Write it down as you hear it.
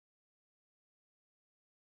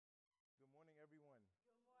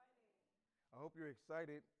hope you're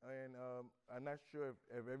excited, and I'm not sure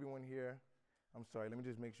if everyone here, I'm sorry, let me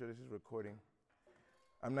just make sure this is recording.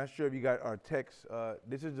 I'm not sure if you got our text.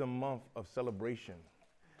 This is a month of celebration.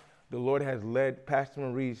 The Lord has led Pastor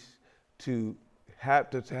Maurice to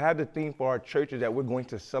have the theme for our churches that we're going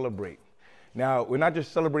to celebrate. Now, we're not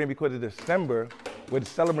just celebrating because it's December, we're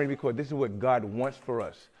celebrating because this is what God wants for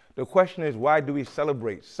us. The question is, why do we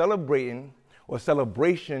celebrate? Celebrating or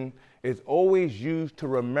celebration is always used to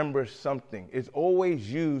remember something. It's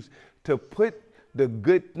always used to put the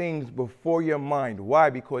good things before your mind. Why?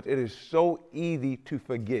 Because it is so easy to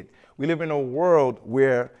forget. We live in a world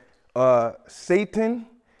where Satan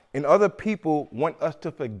and other people want us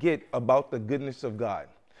to forget about the goodness of God.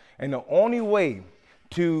 And the only way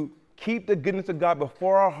to keep the goodness of God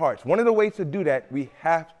before our hearts, one of the ways to do that, we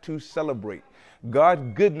have to celebrate.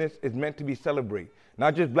 God's goodness is meant to be celebrated,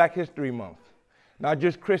 not just Black History Month, not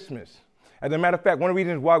just Christmas. As a matter of fact, one of the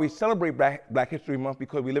reasons why we celebrate Black History Month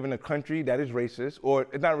because we live in a country that is racist, or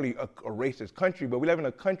it's not really a racist country, but we live in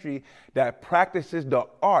a country that practices the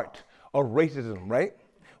art of racism, right?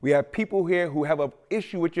 We have people here who have an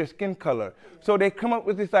issue with your skin color. So they come up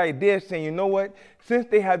with this idea saying, you know what, since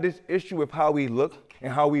they have this issue with how we look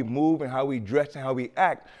and how we move and how we dress and how we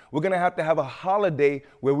act, we're going to have a holiday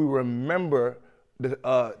where we remember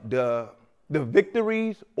the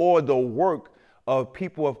victories or the work of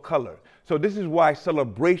people of color. So this is why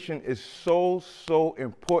celebration is so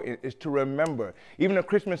important, is to remember. Even a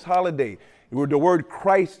Christmas holiday, where the word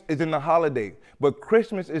Christ is in the holiday, but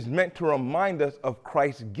Christmas is meant to remind us of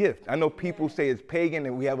Christ's gift. I know people say it's pagan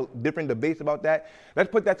and we have different debates about that.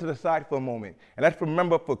 Let's put that to the side for a moment. And let's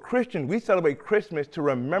remember, for Christians, we celebrate Christmas to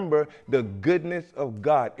remember the goodness of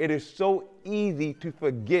God. It is so easy to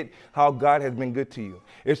forget how God has been good to you.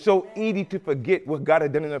 It's so easy to forget what God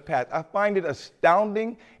has done in the past. I find it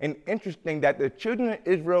astounding and interesting that the children of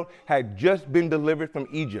Israel had just been delivered from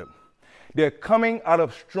Egypt. They're coming out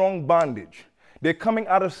of strong bondage. They're coming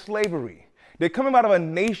out of slavery. They're coming out of a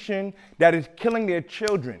nation that is killing their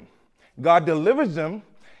children. God delivers them.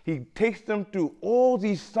 He takes them through all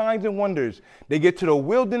these signs and wonders. They get to the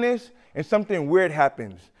wilderness and something weird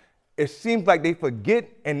happens. It seems like they forget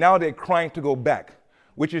and now they're crying to go back,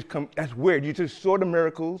 which is that's weird. You just saw the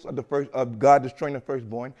miracles of God destroying the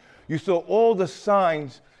firstborn. You saw all the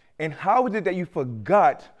signs, and how is it that you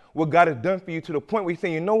forgot what God has done for you to the point where you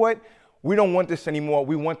say, you know what? We don't want this anymore.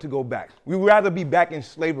 We want to go back. We'd rather be back in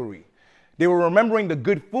slavery. They were remembering the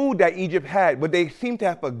good food that Egypt had, but they seem to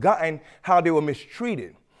have forgotten how they were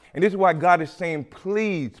mistreated. And this is why God is saying,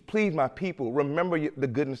 please, please, my people, remember the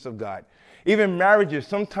goodness of God. Even marriages,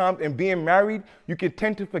 sometimes in being married, you can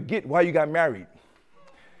tend to forget why you got married.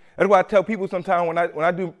 That's why I tell people sometimes when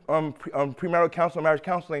I do premarital counseling, marriage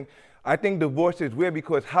counseling, I think divorce is weird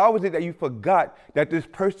because how is it that you forgot that this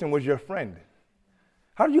person was your friend?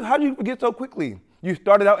 How did you forget so quickly? You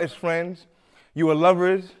started out as friends, you were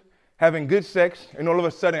lovers, having good sex, and all of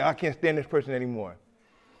a sudden, I can't stand this person anymore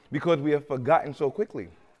because we have forgotten so quickly.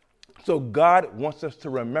 So God wants us to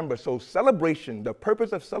remember. So celebration, the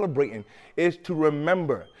purpose of celebrating is to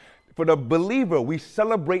remember. For the believer, we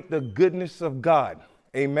celebrate the goodness of God.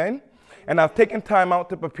 Amen? And I've taken time out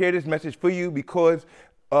to prepare this message for you because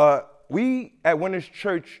we at Winners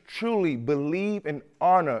Church truly believe and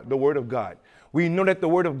honor the Word of God. We know that the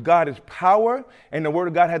Word of God is power, and the Word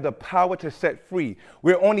of God has the power to set free.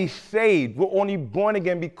 We're only saved, we're only born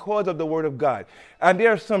again because of the Word of God. And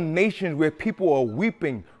there are some nations where people are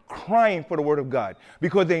weeping, crying for the Word of God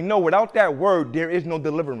because they know without that Word, there is no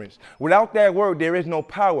deliverance. Without that Word, there is no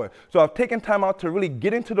power. So I've taken time out to really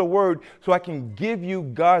get into the Word so I can give you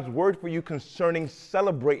God's Word for you concerning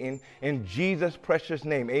celebrating in Jesus' precious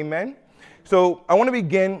name. Amen? So I want to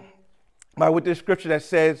begin with this scripture that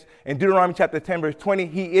says in Deuteronomy chapter 10, verse 20,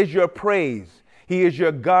 He is your praise. He is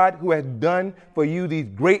your God who has done for you these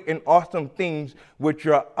great and awesome things which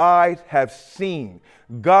your eyes have seen.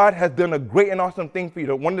 God has done a great and awesome thing for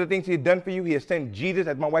you. One of the things He has done for you, He has sent Jesus,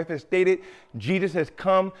 as my wife has stated. Jesus has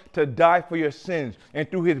come to die for your sins.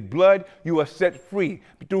 And through His blood, you are set free.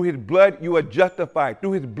 Through His blood, you are justified.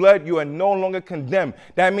 Through His blood, you are no longer condemned.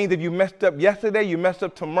 That means if you messed up yesterday, you messed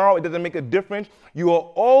up tomorrow, it doesn't make a difference. You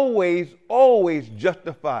are always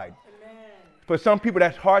justified. For some people,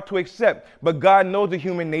 that's hard to accept, but God knows the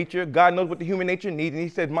human nature. God knows what the human nature needs, and He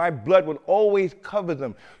said, my blood will always cover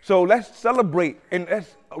them. So let's celebrate and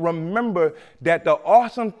let's remember that the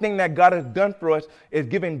awesome thing that God has done for us is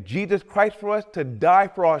giving Jesus Christ for us to die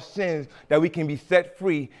for our sins, that we can be set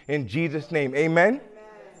free in Jesus' name. Amen? Amen.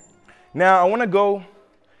 Now, I want to go,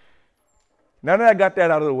 now that I got that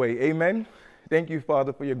out of the way, amen? Thank you,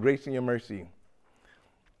 Father, for your grace and your mercy.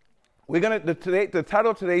 The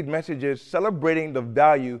title of today's message is Celebrating the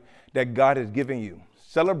Value that God has given you.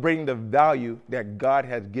 Celebrating the value that God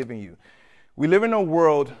has given you. We live in a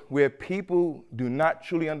world where people do not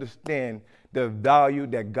truly understand the value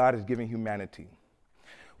that God has given humanity.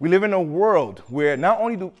 We live in a world where not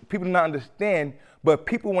only do people not understand, but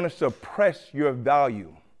people want to suppress your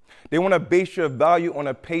value. They want to base your value on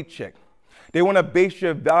a paycheck. They want to base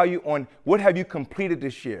your value on what have you completed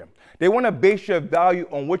this year. They want to base your value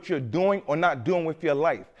on what you're doing or not doing with your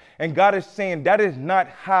life. And God is saying that is not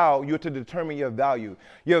how you're to determine your value.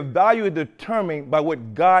 Your value is determined by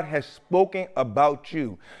what God has spoken about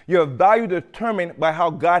you. Your value is determined by how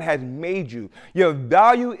God has made you. Your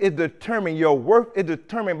value is determined, your worth is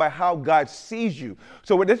determined by how God sees you.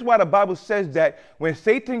 So this is why the Bible says that when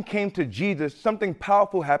Satan came to Jesus, something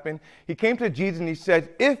powerful happened. He came to Jesus and he said,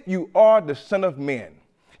 if you are the Son of Man.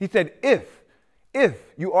 He said, if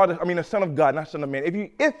you are the Son of God, not Son of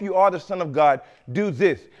Man. If you are the Son of God, do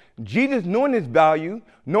this. Jesus, knowing his value,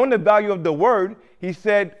 knowing the value of the word, he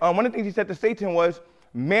said, one of the things he said to Satan was,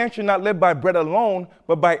 man should not live by bread alone,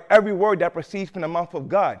 but by every word that proceeds from the mouth of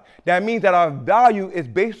God. That means that our value is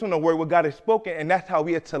based on the word what God has spoken, and that's how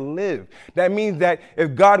we are to live. That means that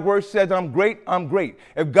if God's word says I'm great, I'm great.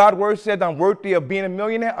 If God's word says I'm worthy of being a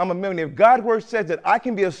millionaire, I'm a millionaire. If God's word says that I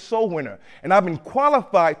can be a soul winner, and I've been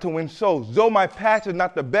qualified to win souls, though my past is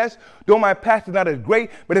not the best, though my past is not as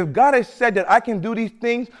great, but if God has said that I can do these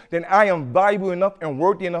things, then I am valuable enough and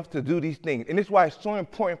worthy enough to do these things. And this is why it's so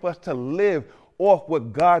important for us to live off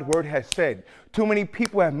what God's word has said. Too many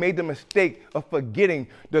people have made the mistake of forgetting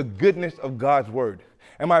the goodness of God's word.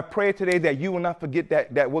 And my prayer today is that you will not forget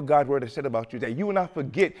that what God's word has said about you, that you will not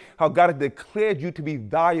forget how God has declared you to be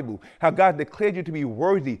valuable, how God declared you to be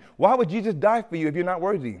worthy. Why would Jesus die for you if you're not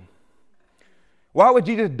worthy? Why would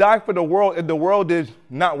Jesus die for the world if the world is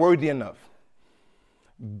not worthy enough?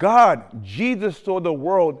 Jesus saw the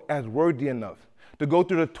world as worthy enough to go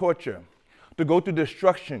through the torture, to go through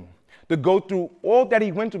destruction, to go through all that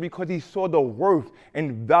he went through because he saw the worth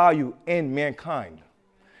and value in mankind.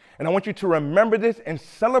 And I want you to remember this and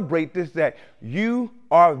celebrate this, that you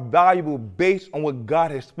are valuable based on what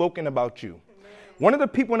God has spoken about you. Amen. One of the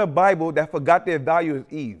people in the Bible that forgot their value is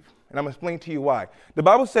Eve. And I'm going to explain to you why. The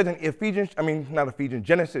Bible says in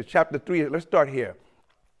Genesis chapter 3, let's start here.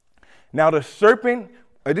 Now the serpent,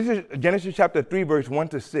 this is Genesis chapter 3, verse 1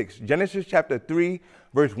 to 6. Genesis chapter 3,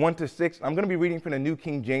 verse 1 to 6. I'm going to be reading from the New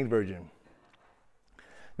King James Version.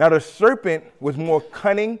 Now the serpent was more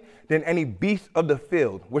cunning than any beast of the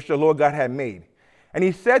field, which the Lord God had made. And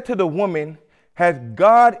he said to the woman, has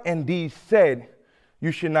God indeed said,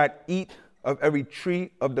 you should not eat of every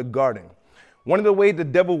tree of the garden? One of the ways the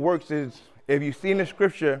devil works is, if you see in the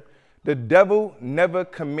scripture, the devil never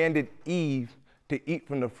commanded Eve to eat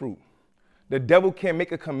from the fruit. The devil can't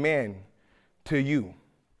make a command to you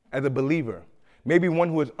as a believer. Maybe one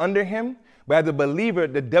who is under him, but as a believer,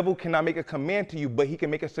 the devil cannot make a command to you, but he can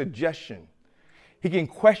make a suggestion. He can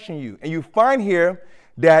question you. And you find here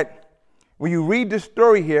that when you read this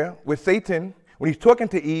story here with Satan, when he's talking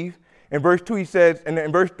to Eve, in verse 2 he says, and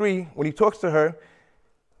in verse 3, when he talks to her,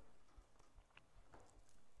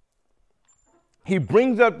 he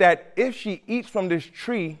brings up that if she eats from this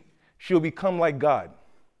tree, she'll become like God,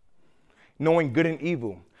 knowing good and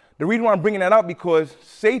evil. The reason why I'm bringing that up because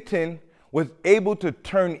Satan was able to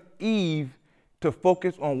turn Eve to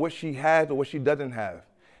focus on what she has or what she doesn't have.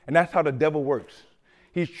 And that's how the devil works.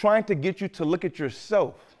 He's trying to get you to look at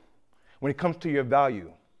yourself when it comes to your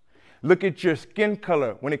value. Look at your skin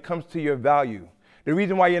color when it comes to your value. The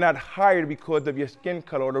reason why you're not hired because of your skin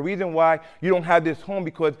color, or the reason why you don't have this home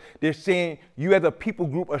because they're saying you as a people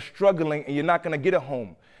group are struggling and you're not going to get a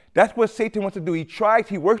home. That's what Satan wants to do.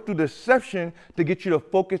 He works through deception to get you to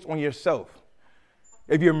focus on yourself.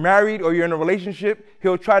 If you're married or you're in a relationship,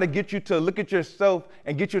 he'll try to get you to look at yourself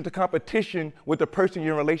and get you into competition with the person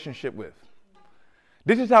you're in a relationship with.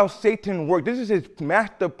 This is how Satan works. This is his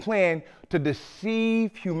master plan to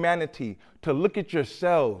deceive humanity, to look at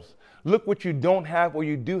yourselves. Look what you don't have or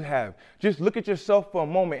you do have. Just look at yourself for a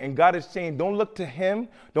moment. And God is saying, don't look to him,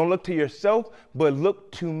 don't look to yourself, but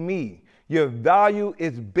look to me. Your value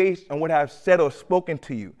is based on what I have said or spoken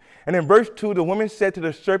to you. And in verse 2, the woman said to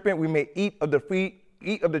the serpent, we may eat of the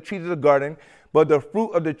trees of the garden, but the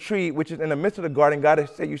fruit of the tree which is in the midst of the garden, God has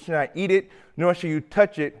said you should not eat it, nor shall you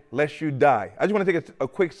touch it, lest you die. I just want to take a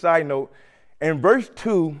quick side note. In verse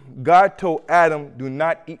 2, God told Adam, do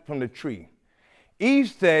not eat from the tree. Eve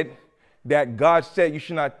said that God said you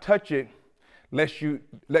should not touch it, neither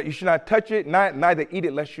eat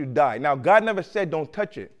it, lest you die. Now, God never said don't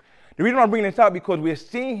touch it. The reason I'm bringing this out because we're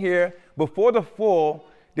seeing here before the fall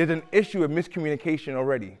there's an issue of miscommunication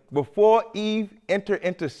already. Before Eve entered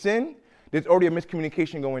into sin, there's already a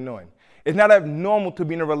miscommunication going on. It's not abnormal to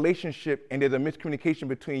be in a relationship and there's a miscommunication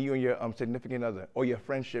between you and your significant other or your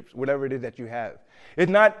friendships, whatever it is that you have.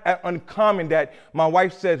 It's not uncommon that my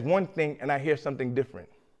wife says one thing and I hear something different.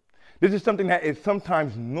 This is something that is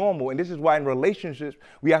sometimes normal, and this is why in relationships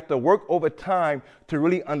we have to work over time to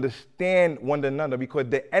really understand one another, because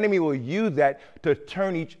the enemy will use that to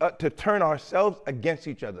turn ourselves against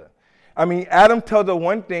each other. I mean, Adam tells her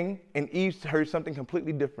one thing and Eve heard something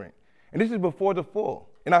completely different. And this is before the fall.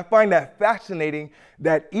 And I find that fascinating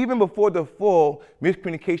that even before the fall,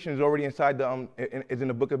 miscommunication is already inside is in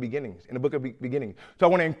the book of beginnings, So I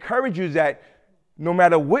want to encourage you that no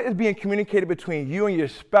matter what is being communicated between you and your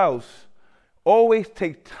spouse, always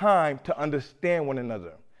take time to understand one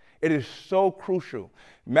another. It is so crucial.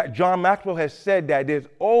 John Maxwell has said that there's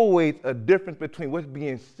always a difference between what's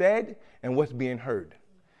being said and what's being heard.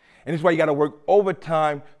 And this is why you got to work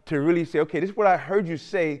overtime to really say, okay, this is what I heard you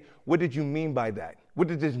say. What did you mean by that? What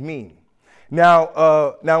does this mean?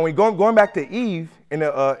 Now when going back to Eve in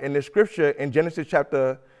the scripture in Genesis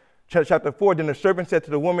chapter 4, then the serpent said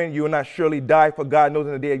to the woman, you will not surely die, for God knows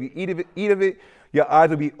in the day you eat of it, your eyes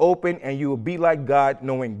will be open and you will be like God,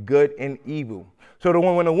 knowing good and evil. So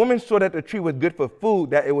when the woman saw that the tree was good for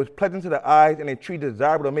food, that it was pleasant to the eyes and a tree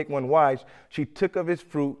desirable to make one wise, she took of its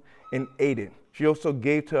fruit and ate it. She also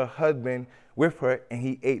gave to her husband with her, and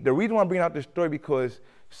he ate. The reason why I'm bringing out this story because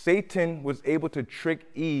Satan was able to trick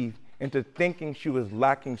Eve into thinking she was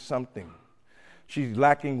lacking something. She's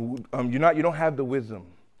lacking, you don't have the wisdom.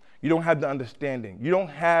 You don't have the understanding. You don't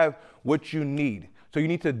have what you need. So you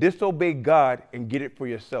need to disobey God and get it for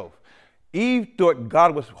yourself. Eve thought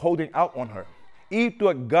God was holding out on her. Eve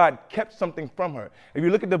thought God kept something from her. If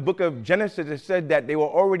you look at the book of Genesis, it said that they were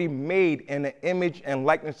already made in the image and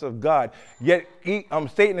likeness of God. Yet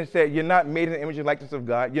Satan has said, you're not made in the image and likeness of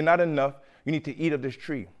God. You're not enough. You need to eat of this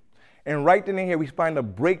tree. And right then and here, we find a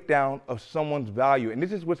breakdown of someone's value. And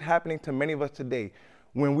this is what's happening to many of us today.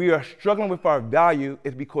 When we are struggling with our value,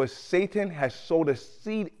 it's because Satan has sowed a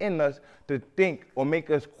seed in us to think or make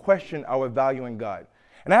us question our value in God.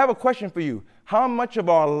 And I have a question for you. How much of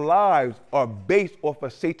our lives are based off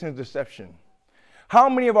of Satan's deception? How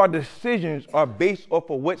many of our decisions are based off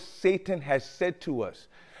of what Satan has said to us?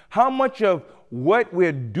 How much of what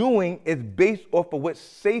we're doing is based off of what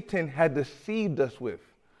Satan has deceived us with?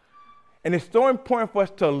 And it's so important for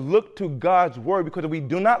us to look to God's word, because if we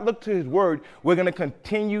do not look to his word, we're going to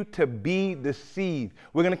continue to be deceived.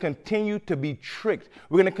 We're going to continue to be tricked.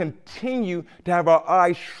 We're going to continue to have our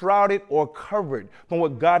eyes shrouded or covered from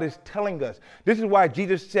what God is telling us. This is why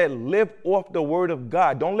Jesus said, live off the word of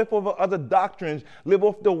God. Don't live off of other doctrines. Live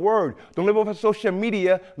off the word. Don't live off of social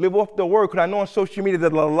media. Live off the word. Because I know on social media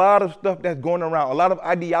there's a lot of stuff that's going around, a lot of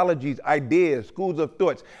ideologies, ideas, schools of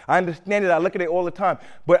thoughts. I understand it. I look at it all the time.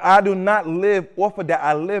 But I do not live off of that.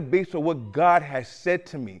 I live based on what God has said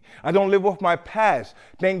to me. I don't live off my past.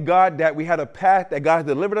 Thank God that we had a past that God has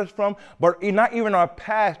delivered us from, but not even our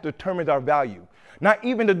past determines our value. Not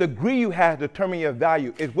even the degree you have determines your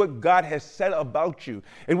value. It's what God has said about you.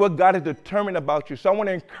 It's what God has determined about you. So I want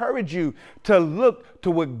to encourage you to look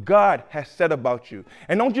to what God has said about you.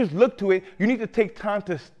 And don't just look to it. You need to take time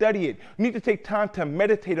to study it. You need to take time to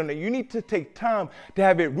meditate on it. You need to take time to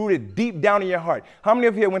have it rooted deep down in your heart. How many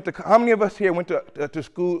of us here went to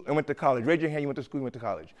school and went to college? Raise your hand. You went to school and went to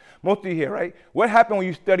college. Most of you here, right? What happened when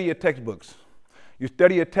you study your textbooks? You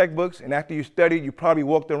study your textbooks, and after you studied, you probably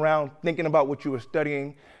walked around thinking about what you were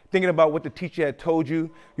studying, thinking about what the teacher had told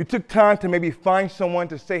you. You took time to maybe find someone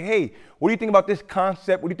to say, hey, what do you think about this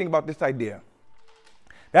concept? What do you think about this idea?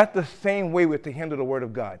 That's the same way we have to handle the Word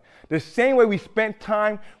of God. The same way we spent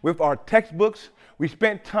time with our textbooks, we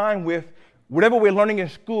spent time with whatever we're learning in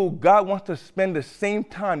school, God wants to spend the same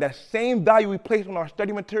time, that same value we place on our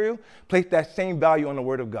study material, place that same value on the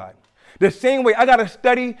Word of God. The same way I got to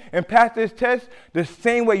study and pass this test, the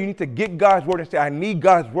same way you need to get God's word and say, I need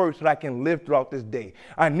God's word so that I can live throughout this day.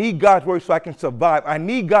 I need God's word so I can survive. I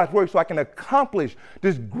need God's word so I can accomplish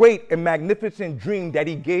this great and magnificent dream that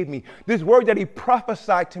he gave me. This word that he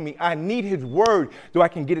prophesied to me, I need his word so I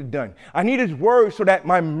can get it done. I need his word so that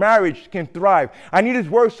my marriage can thrive. I need his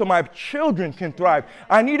word so my children can thrive.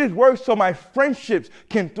 I need his word so my friendships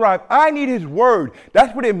can thrive. I need his word.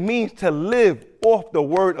 That's what it means to live off the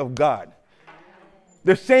word of God.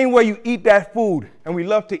 The same way you eat that food, and we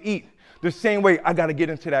love to eat, the same way I got to get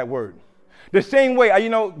into that word. The same way,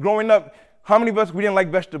 growing up, how many of us, we didn't like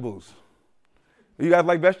vegetables? You guys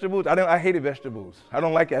like vegetables? I hated vegetables. I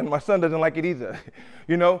don't like it. And my son doesn't like it either,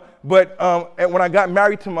 But when I got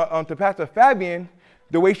married to Pastor Fabian,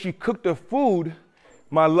 the way she cooked the food,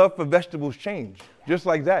 my love for vegetables changed, just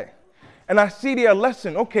like that. And I see their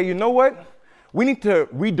lesson. Okay, you know what? We need to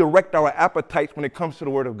redirect our appetites when it comes to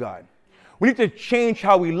the Word of God. We need to change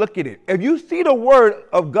how we look at it. If you see the Word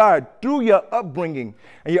of God through your upbringing,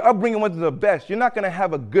 and your upbringing wasn't the best, you're not going to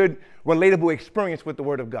have a good, relatable experience with the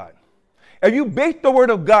Word of God. If you base the Word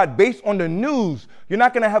of God based on the news, you're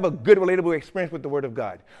not going to have a good, relatable experience with the Word of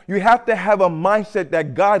God. You have to have a mindset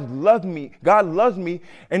that God loves me,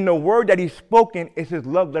 and the word that He's spoken is His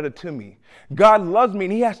love letter to me. God loves me,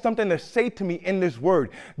 and He has something to say to me in this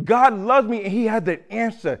word. God loves me, and He has the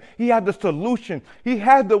answer. He has the solution. He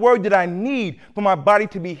has the word that I need for my body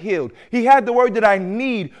to be healed. He has the word that I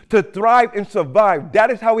need to thrive and survive. That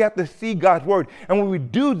is how we have to see God's word. And when we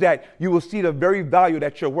do that, you will see the very value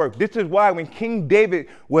that you're worth. This is why when King David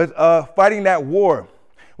was fighting that war,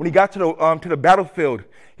 when he got to the battlefield,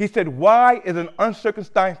 he said, "Why is an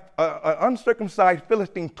uncircumcised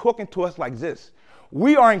Philistine talking to us like this?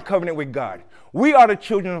 We are in covenant with God. We are the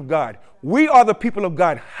children of God. We are the people of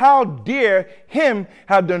God. How dare him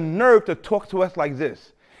have the nerve to talk to us like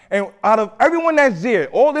this?" And out of everyone that's there,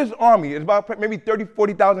 all this army, it's about maybe 30,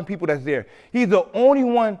 40,000 people that's there. He's the only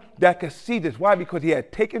one that could see this. Why? Because he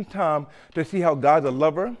had taken time to see how God's a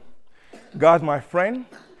lover, God's my friend,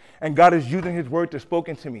 and God is using His word to speak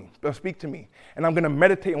to me. And I'm going to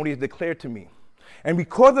meditate on what He has declared to me. And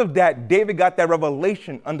because of that, David got that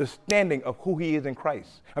revelation, understanding of who he is in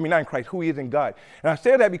Christ. I mean, not in Christ, who he is in God. And I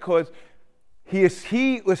say that because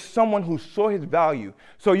he was someone who saw his value.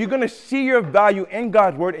 So you're going to see your value in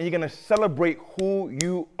God's word, and you're going to celebrate who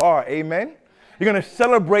you are. Amen? You're going to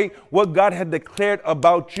celebrate what God had declared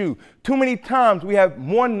about you. Too many times we have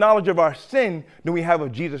more knowledge of our sin than we have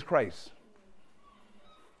of Jesus Christ.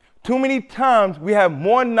 Too many times we have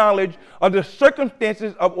more knowledge of the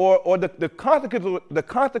circumstances or the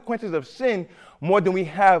consequences of sin more than we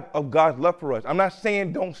have of God's love for us. I'm not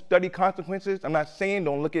saying don't study consequences. I'm not saying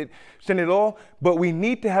don't look at sin at all. But we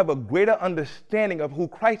need to have a greater understanding of who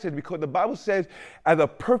Christ is, because the Bible says as a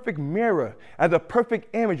perfect mirror, as a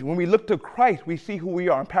perfect image, when we look to Christ, we see who we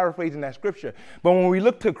are. I'm paraphrasing that scripture. But when we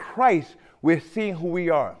look to Christ, we're seeing who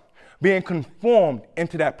we are. Being conformed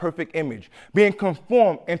into that perfect image, being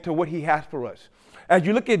conformed into what He has for us. As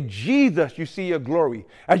you look at Jesus, you see your glory.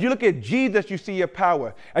 As you look at Jesus, you see your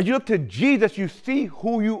power. As you look to Jesus, you see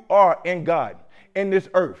who you are in God, in this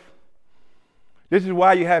earth. This is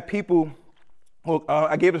why you have people,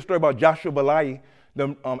 I gave a story about Joshua Balayi,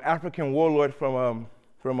 the African warlord from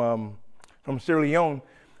Sierra Leone.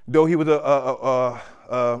 Though he was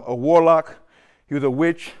a warlock, he was a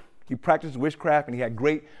witch. He practiced witchcraft, and he had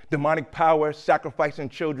great demonic power, sacrificing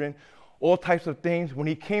children, all types of things. When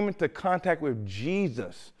he came into contact with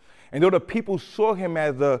Jesus, and though the people saw him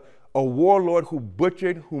as a warlord who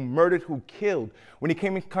butchered, who murdered, who killed, when he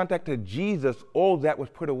came in contact with Jesus, all that was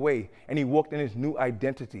put away, and he walked in his new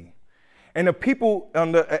identity. And the people,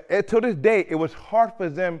 till this day, it was hard for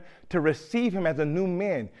them to receive him as a new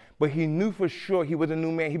man. But he knew for sure he was a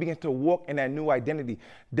new man. He began to walk in that new identity.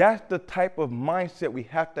 That's the type of mindset we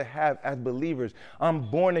have to have as believers. I'm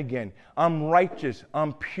born again. I'm righteous.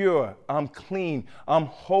 I'm pure. I'm clean. I'm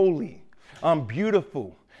holy. I'm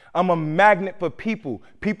beautiful. I'm a magnet for people.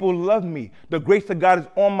 People love me. The grace of God is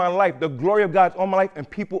on my life. The glory of God is on my life, and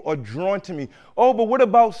people are drawn to me. Oh, but what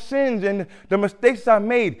about sins and the mistakes I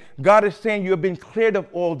made? God is saying you have been cleared of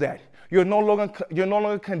all that. You're no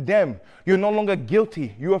longer condemned. You're no longer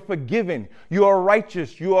guilty. You are forgiven. You are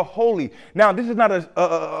righteous. You are holy. Now, this is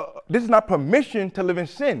not permission to live in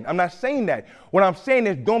sin. I'm not saying that. What I'm saying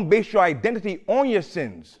is don't base your identity on your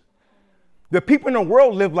sins. The people in the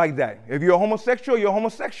world live like that. If you're homosexual, you're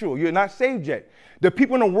homosexual. You're not saved yet. The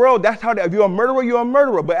people in the world, that's how if you're a murderer, you're a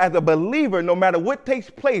murderer. But as a believer, no matter what takes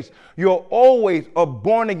place, you're always a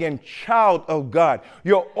born-again child of God.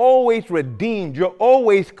 You're always redeemed. You're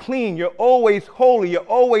always clean. You're always holy. You're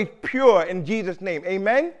always pure in Jesus' name.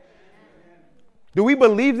 Amen? Amen. Do we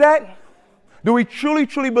believe that? Do we truly,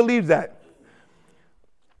 truly believe that?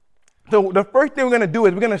 So the first thing we're going to do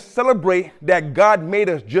is we're going to celebrate that God made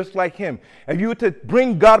us just like Him. If you were to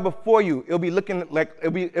bring God before you, it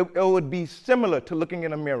would be similar to looking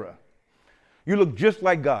in a mirror. You look just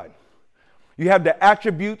like God. You have the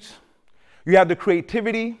attributes, you have the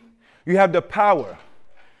creativity, you have the power,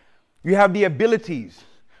 you have the abilities,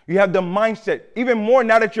 you have the mindset. Even more,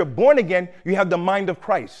 now that you're born again, you have the mind of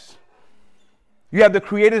Christ. You have the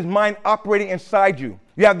Creator's mind operating inside you.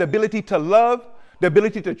 You have the ability to love, the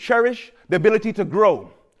ability to cherish, the ability to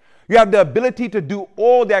grow. You have the ability to do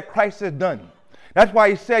all that Christ has done. That's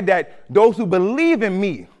why He said that those who believe in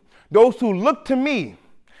me, those who look to me,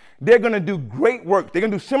 they're going to do great work. They're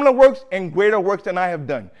going to do similar works and greater works than I have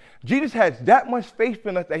done. Jesus has that much faith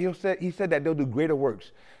in us that he said that they'll do greater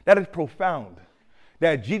works. That is profound.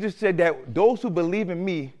 That Jesus said that those who believe in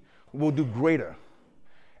me will do greater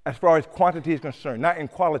as far as quantity is concerned, not in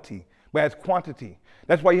quality, but as quantity.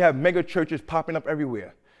 That's why you have mega churches popping up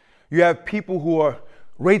everywhere. You have people who are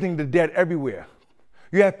raising the dead everywhere.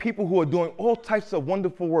 You have people who are doing all types of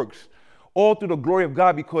wonderful works, all through the glory of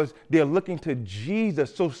God because they're looking to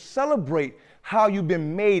Jesus. So celebrate how you've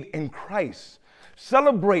been made in Christ.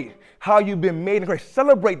 Celebrate how you've been made in Christ.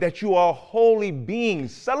 Celebrate that you are holy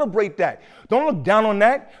beings. Celebrate that. Don't look down on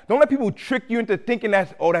that. Don't let people trick you into thinking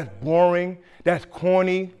that's boring, that's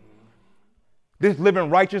corny. This living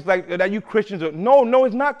righteous like that you Christians are. No,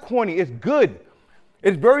 it's not corny. It's good.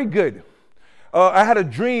 It's very good. I had a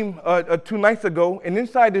dream 2 nights ago, and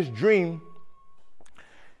inside this dream,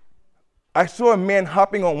 I saw a man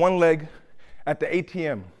hopping on one leg at the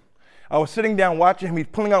ATM. I was sitting down watching him. He's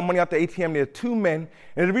pulling out money out the ATM. There are 2 men,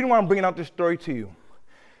 and the reason why I'm bringing out this story to you,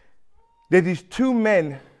 there's these 2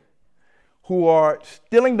 men who are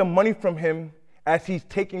stealing the money from him as he's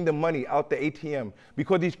taking the money out the ATM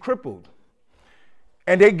because he's crippled.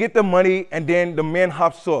 And they get the money, and then the man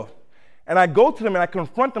hops off. And I go to them, and I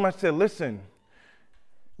confront them. I said, listen,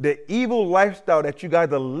 the evil lifestyle that you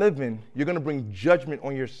guys are living, you're going to bring judgment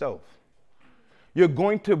on yourself. You're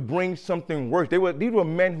going to bring something worse. These were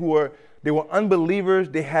men who were unbelievers.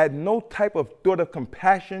 They had no type of thought of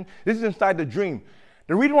compassion. This is inside the dream.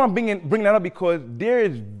 The reason why I'm bringing that up because there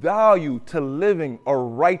is value to living a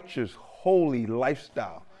righteous, holy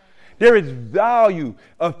lifestyle. There is value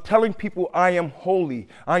of telling people I am holy,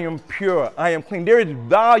 I am pure, I am clean. There is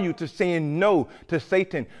value to saying no to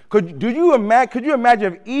Satan. Could you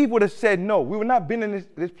imagine if Eve would have said no? We would not have been in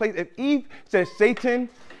this place. If Eve said, Satan,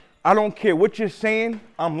 I don't care what you're saying.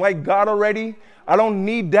 I'm like God already. I don't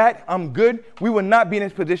need that. I'm good. We would not be in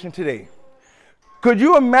this position today. Could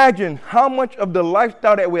you imagine how much of the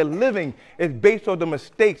lifestyle that we're living is based on the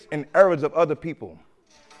mistakes and errors of other people?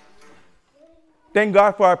 Thank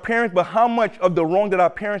God for our parents, but how much of the wrong that our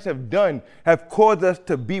parents have done have caused us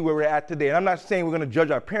to be where we're at today? And I'm not saying we're going to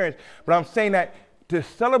judge our parents, but I'm saying that to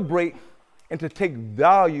celebrate and to take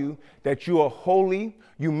value that you are holy,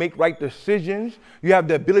 you make right decisions, you have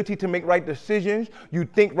the ability to make right decisions, you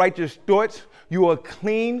think righteous thoughts, you are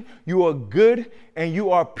clean, you are good, and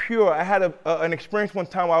you are pure. I had an experience one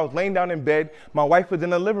time where I was laying down in bed, my wife was in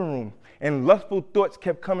the living room, and lustful thoughts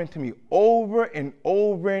kept coming to me over and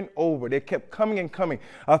over and over. They kept coming and coming.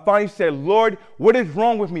 I finally said, Lord, what is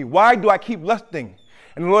wrong with me? Why do I keep lusting?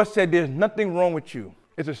 And the Lord said, there's nothing wrong with you.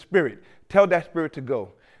 It's a spirit. Tell that spirit to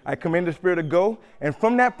go. I command the spirit to go, and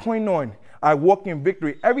from that point on, I walk in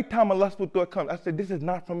victory. Every time a lustful thought comes, I said, this is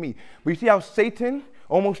not from me. But you see how Satan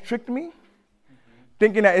almost tricked me?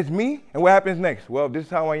 Thinking that it's me, and what happens next? Well, this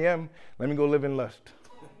is how I am. Let me go live in lust.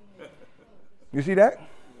 You see that?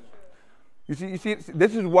 You see,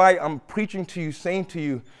 this is why I'm preaching to you, saying to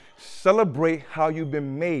you, celebrate how you've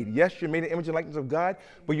been made. Yes, you're made in the image and likeness of God,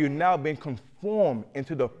 but you're now being conformed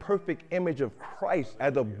into the perfect image of Christ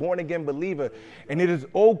as a born-again believer. And it is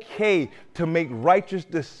okay to make righteous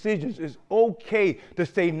decisions. It's okay to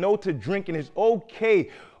say no to drinking. It's okay.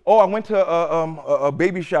 Oh, I went to a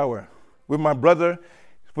baby shower with my brother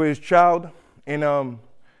for his child, and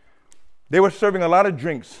they were serving a lot of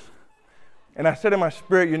drinks. And I said in my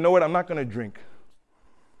spirit, you know what? I'm not going to drink.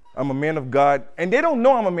 I'm a man of God. And they don't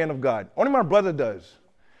know I'm a man of God. Only my brother does.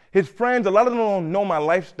 His friends, a lot of them don't know my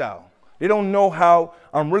lifestyle. They don't know how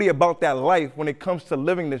I'm really about that life when it comes to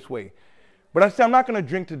living this way. But I said, I'm not going to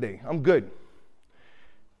drink today. I'm good.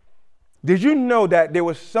 Did you know that there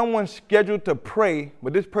was someone scheduled to pray,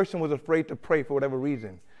 but this person was afraid to pray for whatever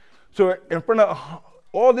reason? So in front of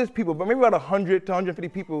all these people, but maybe about 100 to 150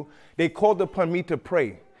 people, they called upon me to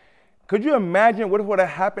pray. Could you imagine what would have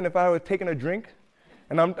happened if I was taking a drink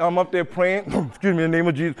and I'm up there praying, excuse me, in the name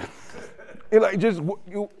of Jesus. This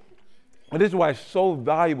is why it's so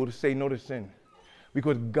valuable to say no to sin,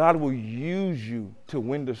 because God will use you to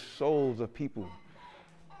win the souls of people.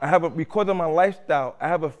 Because of my lifestyle, I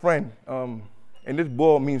have a friend, and this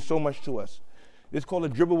ball means so much to us. It's called a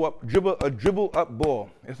dribble up ball.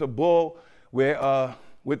 It's a ball where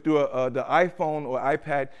through the iPhone or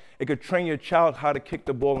iPad, it could train your child how to kick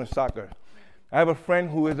the ball in soccer. I have a friend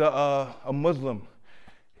who is a Muslim.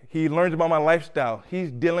 He learns about my lifestyle.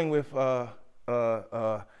 He's dealing with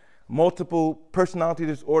multiple personality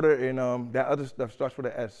disorder and that other stuff starts with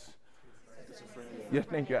an S. Yes,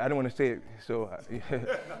 thank you. I didn't want to say it. So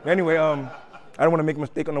anyway, I don't want to make a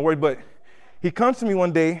mistake on the word, but he comes to me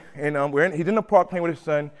one day, and he's in the park playing with his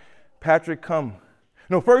son. Patrick, come.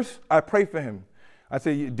 No, first, I pray for him. I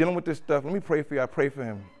said, you're dealing with this stuff. Let me pray for you. I pray for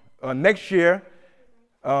him. Next year,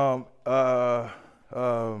 I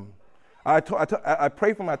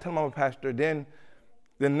prayed for him. I told him I'm a pastor. Then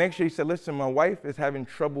the next year he said, listen, my wife is having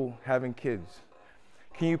trouble having kids.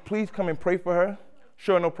 Can you please come and pray for her?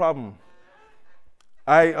 Sure, no problem.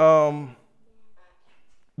 But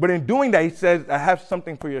in doing that, he says, I have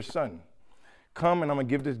something for your son. Come and I'm going to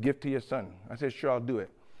give this gift to your son. I said, sure, I'll do it.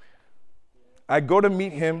 I go to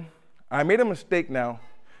meet him. I made a mistake now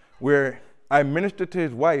where I ministered to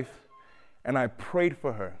his wife and I prayed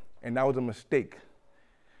for her. And that was a mistake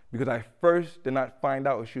because I first did not find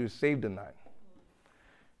out if she was saved or not.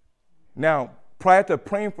 Now, prior to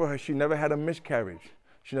praying for her, she never had a miscarriage.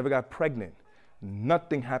 She never got pregnant.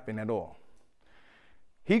 Nothing happened at all.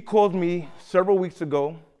 He called me several weeks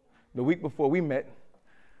ago, the week before we met.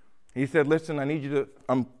 He said, listen,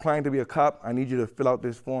 I'm trying to be a cop. I need you to fill out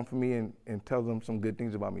this form for me and tell them some good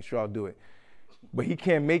things about me. Sure, I'll do it. But he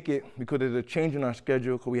can't make it because there's a change in our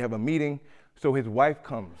schedule because we have a meeting. So his wife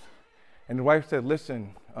comes. And the wife said,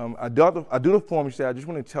 listen, I do the form. She said, I just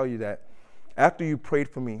want to tell you that after you prayed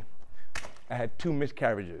for me, I had 2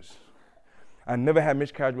 miscarriages. I never had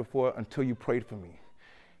miscarriage before until you prayed for me.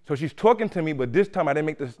 So she's talking to me, but this time I didn't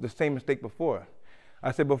make the same mistake before.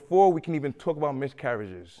 I said, before we can even talk about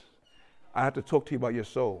miscarriages, I have to talk to you about your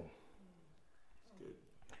soul.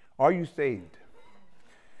 Are you saved?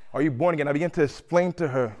 Are you born again? I began to explain to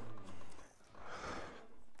her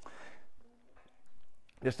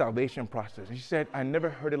the salvation process. And she said, I never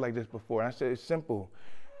heard it like this before. And I said, it's simple.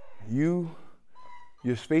 You're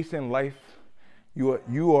facing life.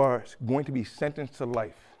 You are going to be sentenced to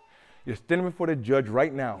life. You're standing before the judge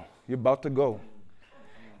right now. You're about to go.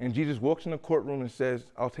 And Jesus walks in the courtroom and says,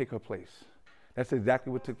 I'll take her place. That's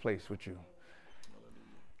exactly what took place with you.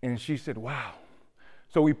 And she said, wow.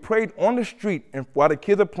 So we prayed on the street, and while the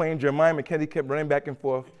kids are playing, Jeremiah and Mackenzie kept running back and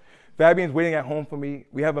forth. Fabian's waiting at home for me.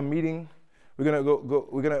 We have a meeting. We're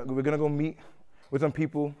gonna go meet with some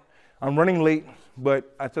people. I'm running late,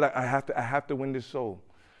 but I said I have to win this soul.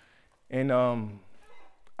 And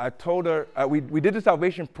I told her we did the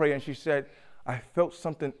salvation prayer, and she said, I felt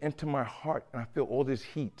something into my heart, and I feel all this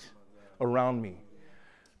heat around me.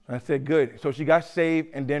 And I said, good. So she got saved,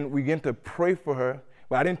 and then we began to pray for her,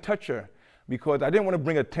 but I didn't touch her because I didn't want to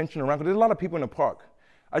bring attention around, because there's a lot of people in the park.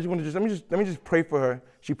 I just wanted to let me just pray for her.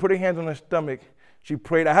 She put her hands on her stomach. She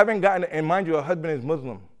prayed. I haven't gotten, and mind you, her husband is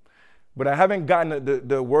Muslim, but I haven't gotten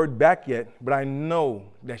the word back yet, but I know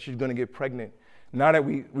that she's going to get pregnant now that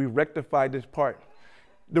we rectified this part.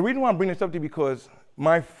 The reason why I'm bringing this up to you because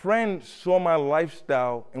my friend saw my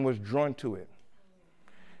lifestyle and was drawn to it.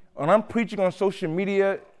 When I'm preaching on social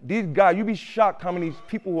media, these guys, you'd be shocked how many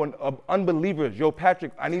people who are unbelievers. Yo,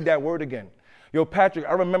 Patrick, I need that word again. Yo, Patrick,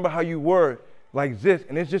 I remember how you were like this,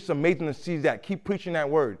 and it's just amazing to see that. Keep preaching that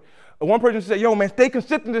word. One person said, yo, man, stay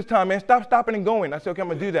consistent this time, man. Stop stopping and going. I said, okay, I'm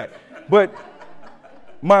going to do that. But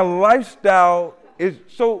my lifestyle is,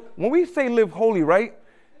 so when we say live holy, right?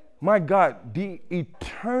 My God, the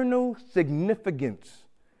eternal significance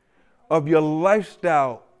of your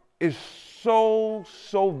lifestyle is so,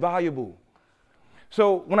 so valuable.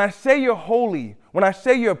 So when I say you're holy, when I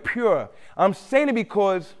say you're pure, I'm saying it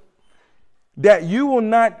because that you will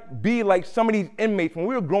not be like some of these inmates. When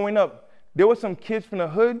we were growing up, there were some kids from the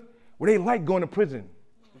hood where they liked going to prison.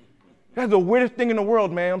 That's the weirdest thing in the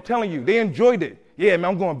world, man. I'm telling you, they enjoyed it. Yeah,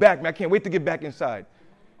 man, I'm going back, man. I can't wait to get back inside.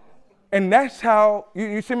 And that's how,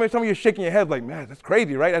 you see some of you shaking your head like, man, that's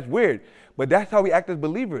crazy, right? That's weird. But that's how we act as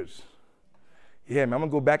believers. Yeah, man, I'm going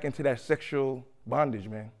to go back into that sexual bondage,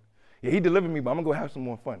 man. Yeah, he delivered me, but I'm going to go have some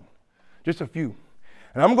more fun. Just a few.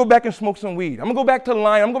 And I'm going to go back and smoke some weed. I'm going to go back to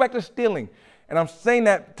lying. I'm going to go back to stealing. And I'm saying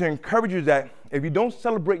that to encourage you that if you don't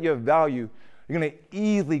celebrate your value, you're going to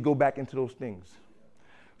easily go back into those things.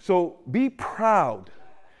 So be proud.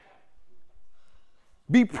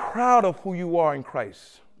 Be proud of who you are in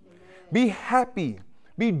Christ. Be happy.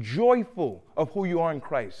 Be joyful of who you are in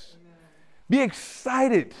Christ. Be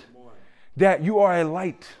excited that you are a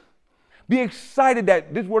light. Be excited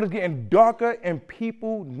that this world is getting darker and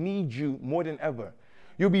people need you more than ever.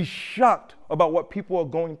 You'll be shocked about what people are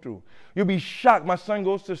going through. You'll be shocked. My son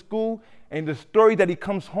goes to school and the stories that he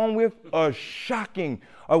comes home with are shocking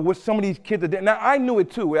of what some of these kids are doing. Now, I knew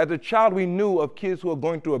it too. As a child, we knew of kids who are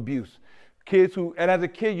going through abuse. Kids who, and as a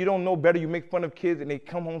kid, you don't know better. You make fun of kids and they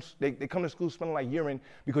come home, they come to school smelling like urine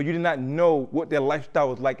because you did not know what their lifestyle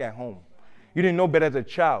was like at home. You didn't know better as a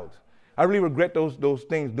child. I really regret those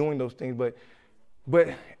things, doing those things.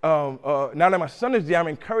 But now that my son is there, I'm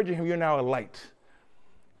encouraging him, you're now a light.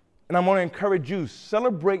 And I'm going to encourage you,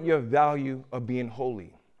 celebrate your value of being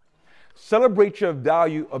holy. Celebrate your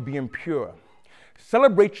value of being pure.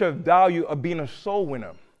 Celebrate your value of being a soul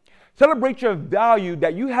winner. Celebrate your value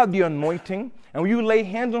that you have the anointing, and when you lay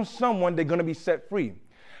hands on someone, they're going to be set free.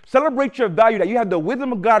 Celebrate your value that you have the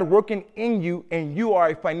wisdom of God working in you, and you are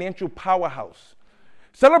a financial powerhouse.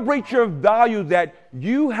 Celebrate your value that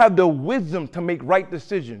you have the wisdom to make right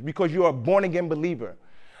decisions because you are a born-again believer.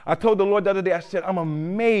 I told the Lord the other day, I said, I'm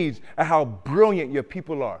amazed at how brilliant your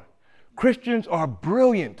people are. Christians are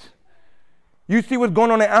brilliant. You see what's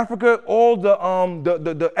going on in Africa, all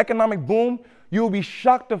the economic boom, you will be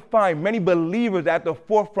shocked to find many believers at the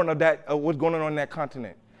forefront of that, what's going on that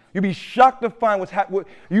continent. You'll be shocked to find what's happening.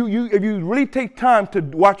 If you really take time to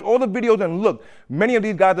watch all the videos and look, many of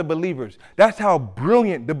these guys are believers. That's how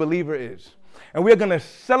brilliant the believer is. And we're going to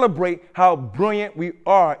celebrate how brilliant we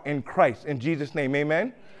are in Christ. In Jesus' name,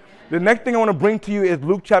 amen? The next thing I want to bring to you is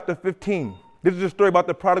Luke chapter 15. This is a story about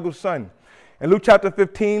the prodigal son. In Luke chapter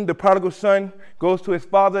 15, the prodigal son goes to his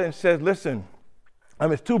father and says, listen,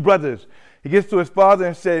 I'm his two brothers. He gets to his father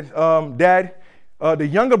and says, Dad, the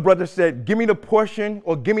younger brother said, give me the portion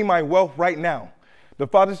or give me my wealth right now. The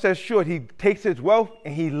father says, sure. He takes his wealth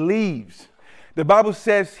and he leaves. The Bible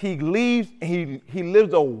says he leaves and he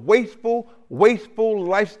lives a wasteful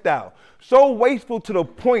lifestyle. So wasteful to the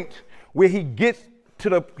point where he gets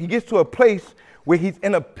to a place where he's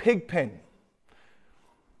in a pig pen.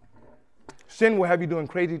 Sin will have you doing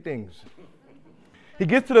crazy things. He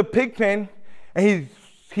gets to the pig pen and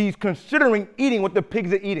he's considering eating what the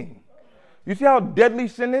pigs are eating. You see how deadly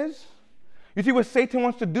sin is? You see what Satan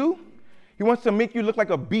wants to do? He wants to make you look like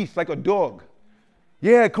a beast, like a dog.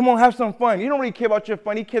 Yeah, come on, have some fun. He don't really care about your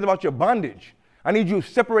fun. He cares about your bondage. I need you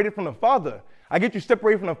separated from the Father. I get you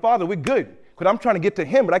separated from the Father. We're good. Because I'm trying to get to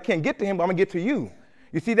him, but I can't get to him, but I'm going to get to you.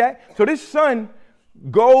 You see that? So this son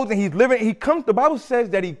goes and he's living. The Bible says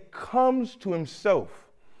that he comes to himself.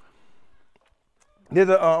 I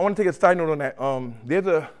want to take a side note on that. There's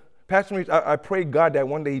a Pastor, I pray God that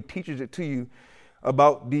one day he teaches it to you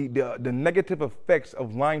about the negative effects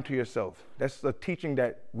of lying to yourself. That's a teaching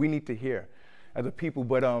that we need to hear as a people.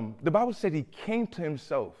 But the Bible said he came to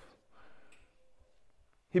himself.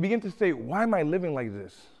 He began to say, why am I living like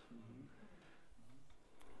this?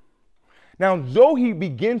 Now, though he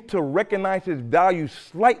began to recognize his value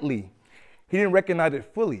slightly, he didn't recognize it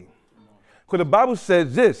fully. Because the Bible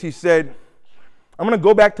says this. He said, I'm going to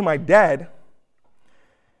go back to my dad.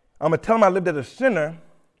 I'm going to tell him I lived as a sinner,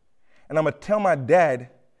 and I'm going to tell my dad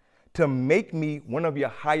to make me one of your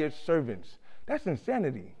hired servants. That's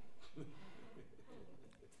insanity.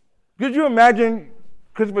 Could you imagine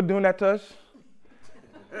Christopher doing that to us?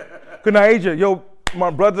 Good night, Asia. Yo, my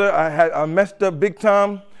brother, I messed up big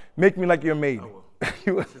time. Make me like your maid.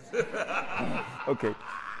 Okay.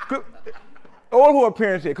 All who are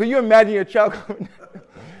parents here, could you imagine your child coming?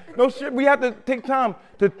 No shit. We have to take time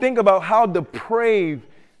to think about how depraved.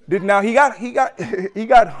 Now he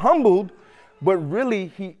got humbled, but really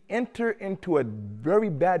he entered into a very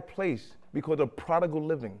bad place because of prodigal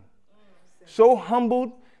living. So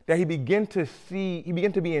humbled that he began to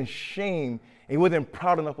be in shame, and he wasn't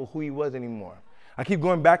proud enough of who he was anymore. I keep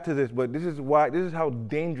going back to this, but this is how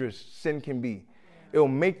dangerous sin can be. It will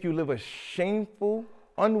make you live a shameful,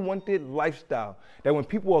 unwanted lifestyle that when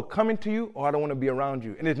people are coming to you, I don't want to be around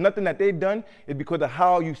you. And it's nothing that they've done, it's because of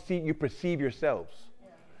how you perceive yourselves.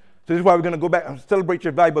 So this is why we're going to go back and celebrate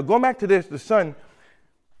your value. But going back to this, the son,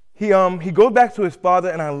 he goes back to his father,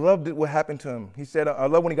 and I loved what happened to him. He said, I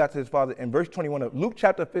love when he got to his father. In verse 21 of Luke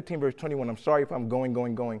chapter 15, verse 21, I'm sorry if I'm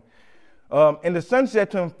going. And the son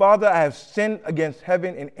said to him, Father, I have sinned against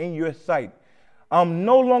heaven and in your sight. I'm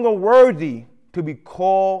no longer worthy to be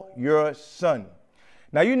called your son.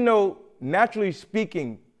 Now, you know, naturally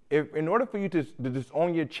speaking, in order for you to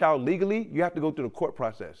disown your child legally, you have to go through the court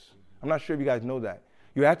process. I'm not sure if you guys know that.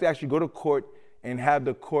 You have to actually go to court and have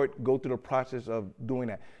the court go through the process of doing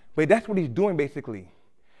that. But that's what he's doing, basically.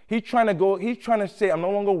 He's trying to say, I'm no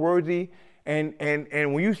longer worthy, and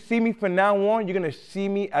when you see me from now on, you're going to see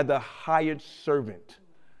me as a hired servant.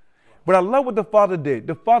 But I love what the father did.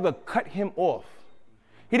 The father cut him off.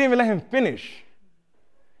 He didn't even let him finish.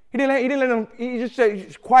 He just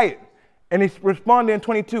said, quiet. And he responded in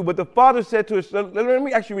 22, but the father said to his son, let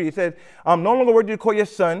me actually read. He said, I'm no longer worthy to call your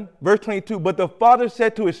son. Verse 22, but the father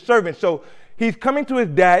said to his servant. So he's coming to his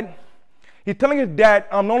dad. He's telling his dad,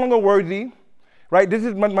 I'm no longer worthy. Right? This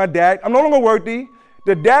is my dad. I'm no longer worthy.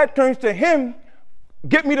 The dad turns to him,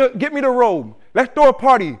 get me the robe. Let's throw a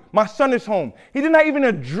party. My son is home. He did not even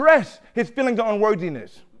address his feelings of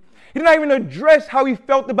unworthiness. He did not even address how he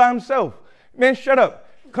felt about himself. Man, shut up.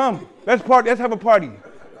 Come, let's party. Let's have a party.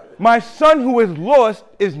 My son who is lost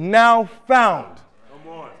is now found.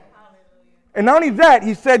 Come on. And not only that,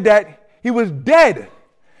 he said that He was dead,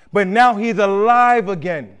 but now he's alive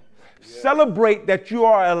again. Yeah. Celebrate that you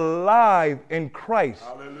are alive in Christ.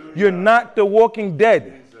 Hallelujah. You're not the walking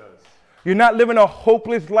dead. Jesus. You're not living a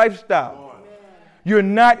hopeless lifestyle. You're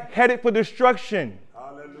not headed for destruction.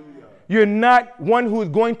 Hallelujah. You're not one who is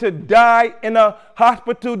going to die in a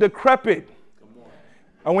hospital decrepit.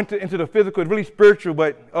 I went into the physical, it's really spiritual,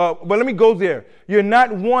 but let me go there. You're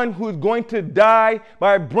not one who's going to die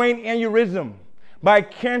by a brain aneurysm, by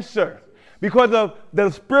cancer. Because of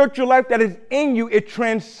the spiritual life that is in you, it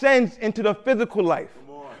transcends into the physical life.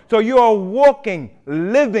 So you are walking,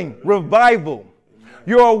 living revival.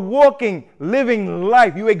 You are walking, living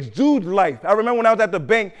life. You exude life. I remember when I was at the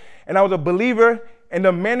bank and I was a believer, and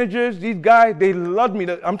the managers, these guys, they loved me.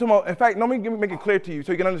 I'm talking about, in fact, let me make it clear to you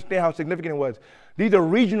so you can understand how significant it was. These are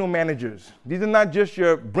regional managers. These are not just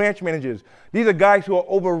your branch managers. These are guys who are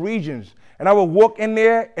over regions. And I would walk in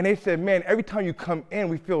there and they said, man, every time you come in,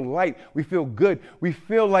 we feel light. We feel good. We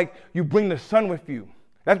feel like you bring the sun with you.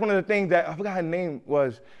 That's one of the things that, I forgot her name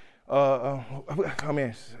was,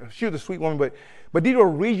 she was a sweet woman, but these were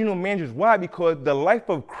regional managers. Why? Because the life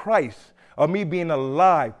of Christ, of me being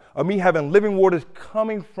alive, of me having living waters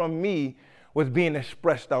coming from me, was being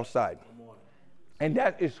expressed outside. And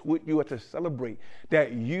that is what you are to celebrate.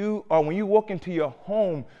 That you are, when you walk into your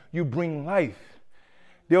home, you bring life.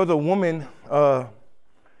 There was a woman,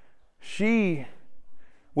 she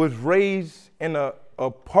was raised in a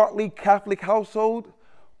partly Catholic household,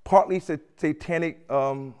 partly satanic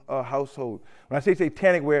household. When I say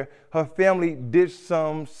satanic, where her family did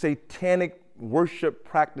some satanic worship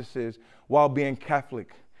practices while being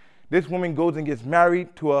Catholic. This woman goes and gets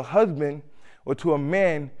married to a husband or to a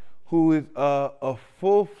man who is a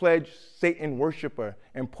full-fledged Satan worshiper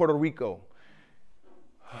in Puerto Rico.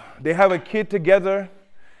 They have a kid together.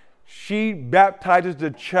 She baptizes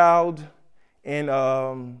the child in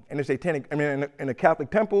a satanic, in a Catholic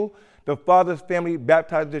temple. The father's family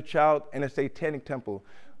baptizes the child in a satanic temple.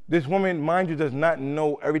 This woman, mind you, does not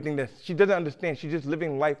know everything that she doesn't understand. She's just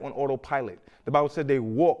living life on autopilot. The Bible said they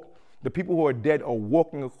walk. The people who are dead are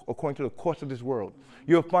walking according to the course of this world.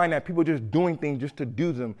 You'll find that people are just doing things just to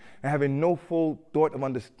do them and having no full thought of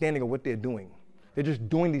understanding of what they're doing. They're just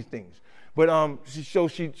doing these things. But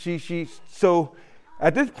so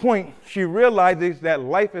at this point, she realizes that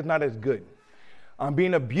life is not as good. I'm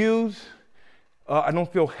being abused. I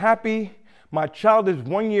don't feel happy. My child is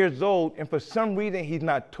 1 year old, and for some reason, he's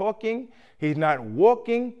not talking, he's not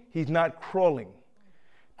walking, he's not crawling.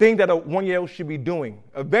 Thing that a 1 year old should be doing.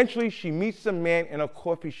 Eventually, she meets a man in a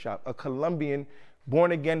coffee shop, a Colombian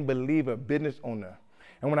born-again believer, business owner.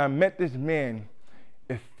 And when I met this man,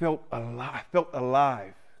 it felt alive. I felt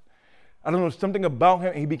alive. I don't know, something about him,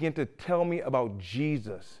 and he began to tell me about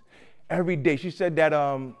Jesus every day. She said that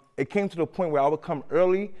it came to the point where I would come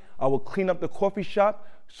early, I would clean up the coffee shop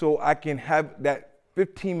so I can have that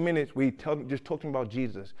 15 minutes where he just talked to me about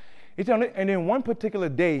Jesus. He told me, and then one particular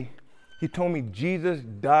day, he told me Jesus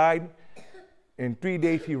died, in 3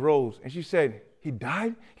 days he rose. And she said, he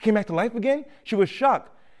died? He came back to life again? She was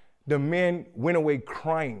shocked. The man went away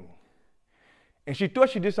crying. And she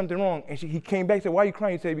thought she did something wrong. And he came back and said, why are you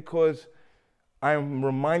crying? He said, because I am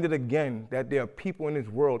reminded again that there are people in this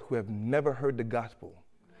world who have never heard the gospel.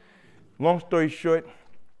 Long story short,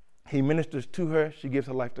 he ministers to her. She gives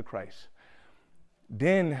her life to Christ.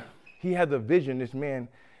 Then he has a vision, this man.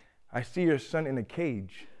 I see your son in a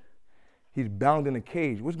cage. He's bound in a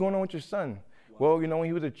cage. What's going on with your son? Wow. Well, you know, when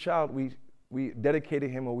he was a child, we dedicated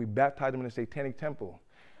him, or we baptized him in a satanic temple.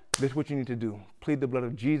 This is what you need to do. Plead the blood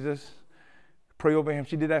of Jesus. Pray over him.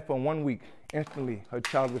 She did that for 1 week. Instantly, her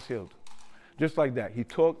child was healed. Just like that. He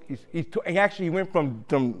talked. He actually went from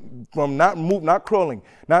not crawling,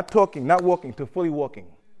 not talking, not walking, to fully walking.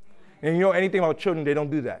 And you know anything about children, they don't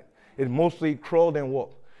do that. It's mostly crawl and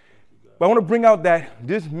walk. But I want to bring out that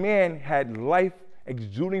this man had life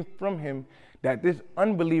exuding from him, that this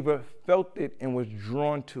unbeliever felt it and was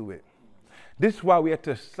drawn to it. This is why we have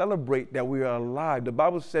to celebrate that we are alive. The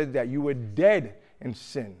Bible says that you were dead in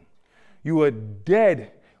sin. You were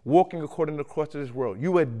dead walking according to the course of this world.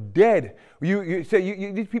 You were dead. You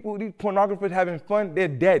say these people, these pornographers having fun, they're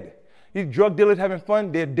dead. These drug dealers having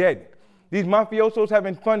fun, they're dead. These mafiosos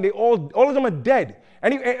having fun, all of them are dead.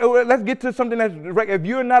 And let's get to something that's right. If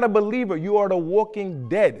you're not a believer, you are the walking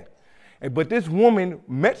dead. But this woman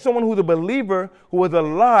met someone who's a believer, who was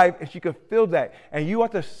alive, and she could feel that. And you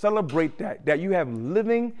have to celebrate that you have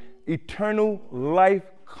living, eternal life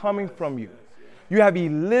coming from you. You have a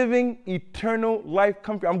living, eternal life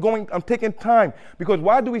coming from you. I'm taking time, because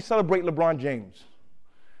why do we celebrate LeBron James?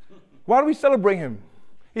 Why do we celebrate him?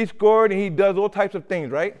 He scored and he does all types of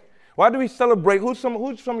things, right? Why do we celebrate? Who's some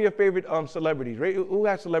of your favorite celebrities? Right? Who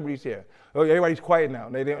has celebrities here? Oh, everybody's quiet now.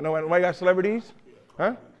 Nobody got celebrities?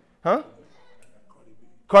 Huh? Huh?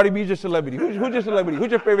 Cardi B's your celebrity. Who's your celebrity? Who's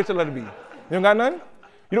your favorite celebrity? You don't got none?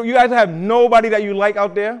 You guys have nobody that you like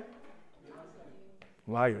out there?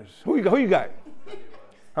 Liars. Who you got?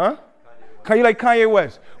 Huh? You like Kanye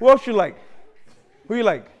West? Who else you like? Who you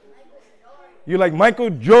like? You like Michael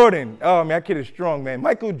Jordan. Oh, man, that kid is strong, man.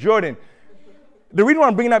 Michael Jordan. The reason why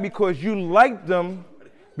I'm bringing that because you like them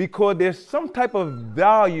because there's some type of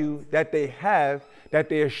value that they have that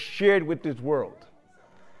they are shared with this world.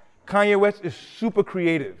 Kanye West is super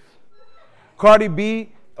creative. Cardi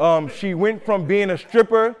B, she went from being a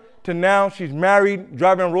stripper to now she's married,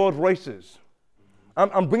 driving Rolls Royces.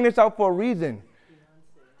 I'm bringing this out for a reason.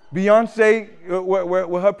 Beyonce,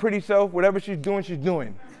 with her pretty self, whatever she's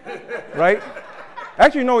doing, right?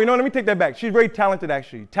 Actually, no, let me take that back. She's very talented,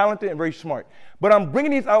 actually. Talented and very smart. But I'm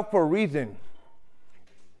bringing these out for a reason.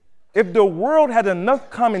 If the world had enough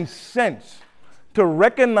common sense to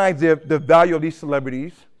recognize the value of these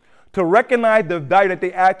celebrities, to recognize the value that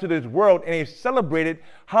they add to this world, and they celebrated,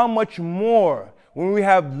 how much more when we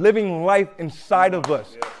have living life inside of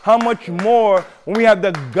us? How much more when we have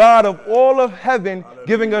the God of all of heaven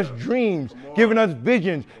giving us dreams, giving us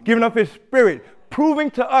visions, giving us His Spirit, proving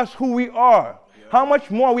to us who we are? How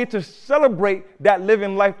much more we have to celebrate that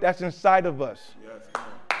living life that's inside of us?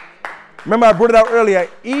 Remember, I brought it out earlier.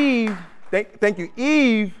 Eve, thank you.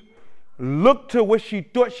 Eve looked to what she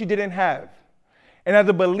thought she didn't have. And as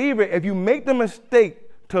a believer, if you make the mistake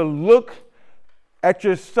to look at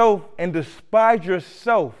yourself and despise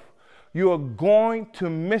yourself, you are going to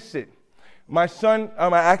miss it. My son, I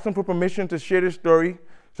asked him for permission to share this story.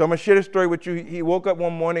 So I'm going to share this story with you. He woke up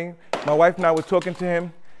one morning. My wife and I were talking to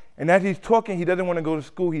him. And as he's talking, he doesn't want to go to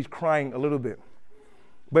school. He's crying a little bit.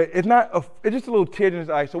 But it's just a little tear in his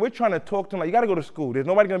eye. So we're trying to talk to him like, you got to go to school. There's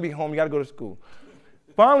nobody going to be home. You got to go to school.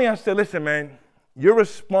 Finally, I said, listen, man, you're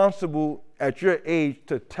responsible at your age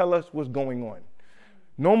to tell us what's going on.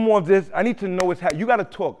 No more of this. I need to know what's happening. You got to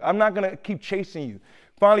talk. I'm not going to keep chasing you.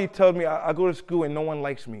 Finally, he tells me, I go to school and no one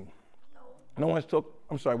likes me.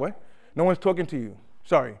 I'm sorry, what? No one's talking to you.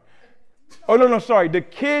 Sorry. Oh, no, sorry. The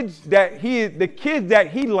kids that he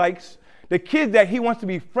likes, the kids that he wants to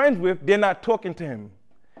be friends with, they're not talking to him.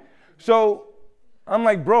 So I'm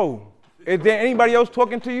like, bro, is there anybody else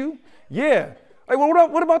talking to you? Yeah. Like, well,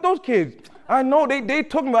 what about those kids? I know they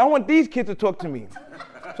talking about, I want these kids to talk to me.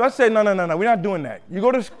 So I said, no, we're not doing that. You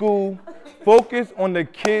go to school, focus on the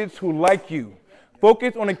kids who like you.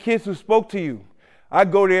 Focus on the kids who spoke to you. I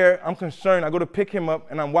go there, I'm concerned. I go to pick him up,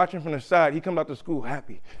 and I'm watching from the side. He comes out to school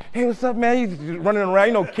happy. Hey, what's up, man? He's just running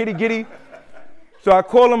around, kitty giddy. So I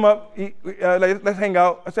call him up. Let's hang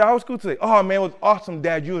out. I said, how was school today? Oh, man, it was awesome,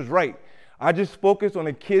 Dad. You was right. I just focused on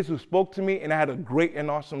the kids who spoke to me, and I had a great and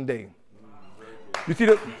awesome day. You see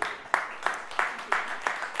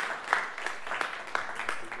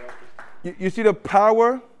you see the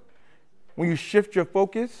power when you shift your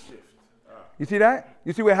focus? You see that?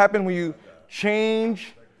 You see what happens when you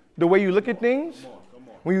change the way you look at things?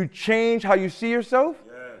 When you change how you see yourself?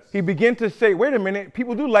 He began to say, wait a minute,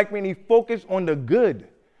 people do like me, and he focused on the good.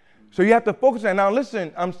 So you have to focus on it. Now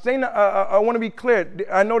listen, I'm saying, I want to be clear.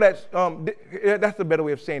 I know that's the better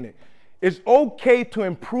way of saying it. It's okay to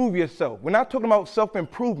improve yourself. We're not talking about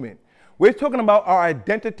self-improvement. We're talking about our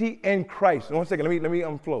identity in Christ. One second, let me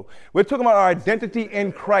flow. We're talking about our identity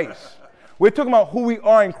in Christ. We're talking about who we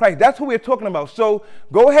are in Christ. That's what we're talking about. So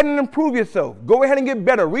go ahead and improve yourself. Go ahead and get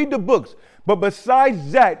better. Read the books. But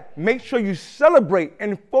besides that, make sure you celebrate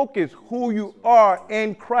and focus who you are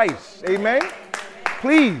in Christ. Amen?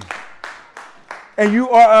 Please. And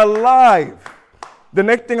you are alive. The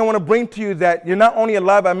next thing I want to bring to you is that you're not only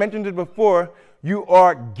alive, I mentioned it before, you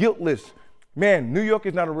are guiltless. Man, New York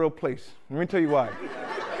is not a real place. Let me tell you why.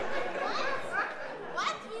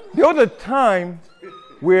 There was a time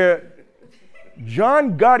where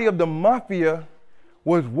John Gotti of the Mafia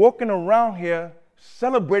was walking around here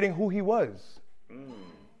celebrating who he was.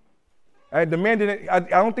 And the man didn't, I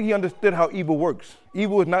don't think he understood how evil works.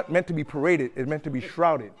 Evil is not meant to be paraded, it's meant to be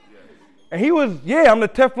shrouded. And he was, I'm the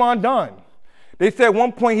Teflon Don. They said at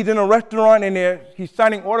one point he's in a restaurant and he's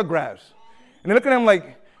signing autographs. And they look at him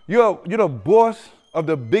like, you're the boss of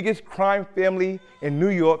the biggest crime family in New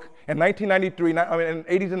York in 1993, in the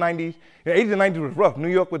 80s and 90s. In the 80s and 90s was rough. New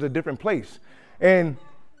York was a different place. And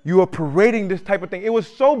you were parading this type of thing. It was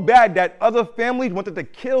so bad that other families wanted to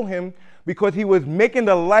kill him because he was making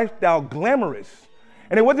the lifestyle glamorous.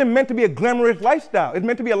 And it wasn't meant to be a glamorous lifestyle. It's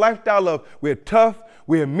meant to be a lifestyle of we're tough,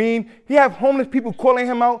 we're mean. He had homeless people calling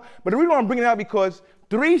him out. But the reason why I'm bringing it out because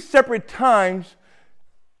 3 separate times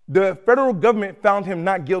The federal government found him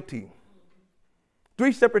not guilty.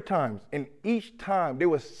 3 separate times, and each time they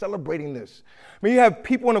were celebrating this. I mean, you have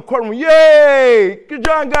people in the courtroom, yay,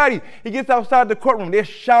 John Gotti. He gets outside the courtroom, they're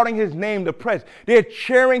shouting his name, the press. They're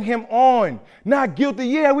cheering him on. Not guilty,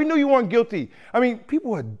 yeah, we knew you weren't guilty. I mean,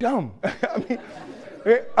 people are dumb. I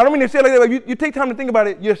don't mean to say it like that, but you take time to think about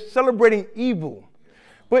it, you're celebrating evil.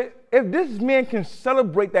 But if this man can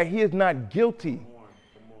celebrate that he is not guilty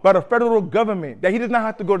by the federal government, that he does not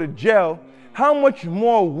have to go to jail, how much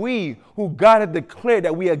more we, who God has declared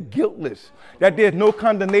that we are guiltless, that there's no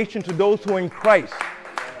condemnation to those who are in Christ.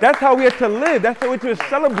 That's how we are to live. That's how we are to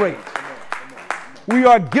celebrate. We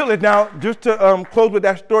are guiltless. Now, just to close with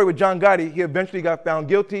that story with John Gotti, he eventually got found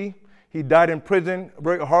guilty. He died in prison, a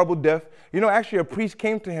very horrible death. You know, actually, a priest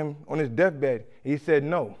came to him on his deathbed. He said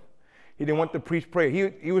no. He didn't want the priest prayer.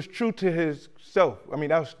 He was true to himself. I mean,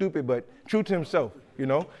 that was stupid, but true to himself, you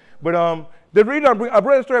know. But the reason I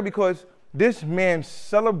brought the story because this man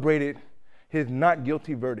celebrated his not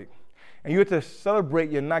guilty verdict. And you have to celebrate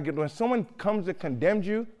your not guilty. When someone comes and condemns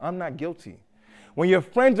you, I'm not guilty. When your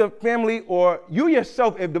friends or family or you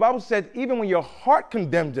yourself, if the Bible says even when your heart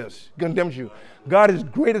condemns you, God is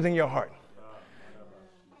greater than your heart.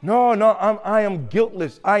 No, I am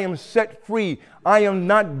guiltless. I am set free. I am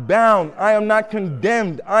not bound. I am not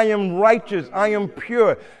condemned. I am righteous. I am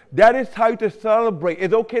pure. That is how you to celebrate.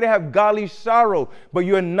 It's okay to have godly sorrow, but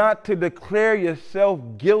you're not to declare yourself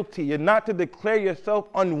guilty. You're not to declare yourself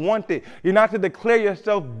unwanted. You're not to declare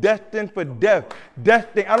yourself destined for death.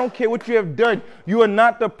 Destined. I don't care what you have done. You are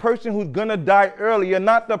not the person who's going to die early. You're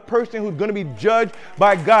not the person who's going to be judged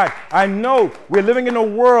by God. I know we're living in a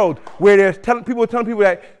world where there's people telling people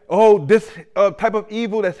that, oh, this type of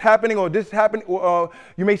evil that's happening, or this happening, or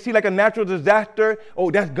you may see like a natural disaster.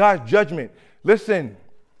 Oh, that's God's judgment. Listen.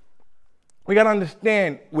 We got to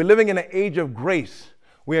understand, we're living in an age of grace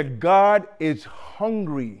where God is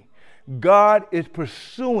hungry. God is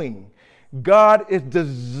pursuing. God is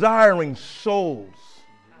desiring souls.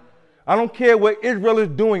 I don't care what Israel is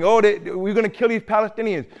doing. Oh, we're going to kill these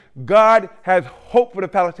Palestinians. God has hope for the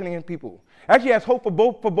Palestinian people. Actually, he has hope for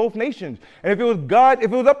both nations. And if it was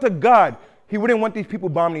up to God, he wouldn't want these people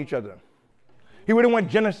bombing each other. He wouldn't want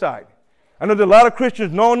genocide. I know there's a lot of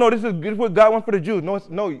Christians, no, this is what God wants for the Jews.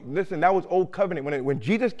 No, listen, that was old covenant. When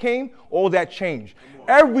Jesus came, all that changed.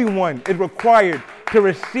 Everyone is required to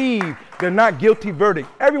receive the not guilty verdict.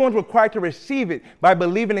 Everyone's required to receive it by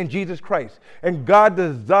believing in Jesus Christ. And God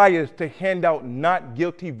desires to hand out not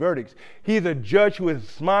guilty verdicts. He's a judge who is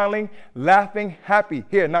smiling, laughing, happy.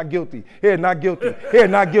 Here, not guilty. Here, not guilty. Here,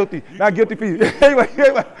 not guilty. Not guilty for you.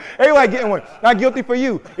 Everybody getting one. Not guilty for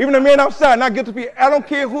you. Even the man outside, not guilty for you. I don't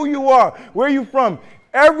care who you are, where you from.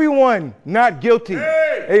 Everyone not guilty.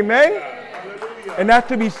 Hey. Amen? Hallelujah. And that's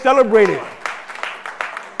to be celebrated.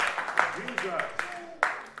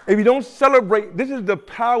 If you don't celebrate, this is the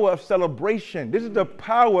power of celebration. This is the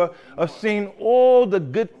power of seeing all the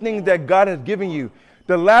good things that God has given you.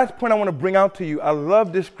 The last point I want to bring out to you, I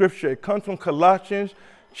love this scripture. It comes from Colossians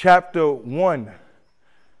chapter 1.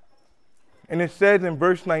 And it says in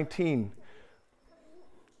verse 19.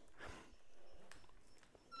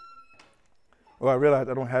 Well, I realize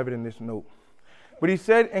I don't have it in this note. But he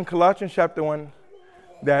said in Colossians chapter 1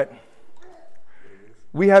 that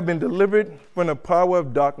we have been delivered from the power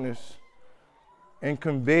of darkness and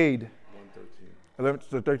conveyed. 11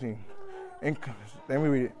 to 13. Let me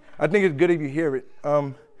read it. I think it's good if you hear it.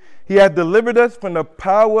 He has delivered us from the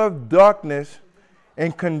power of darkness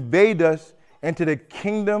and conveyed us into the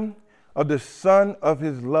kingdom of the Son of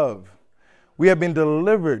his love. We have been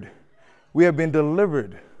delivered. We have been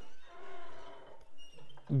delivered.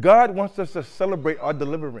 God wants us to celebrate our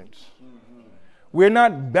deliverance. We're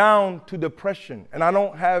not bound to depression. And I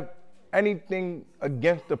don't have anything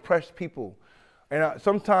against depressed people. And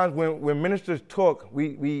sometimes when ministers talk,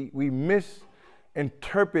 we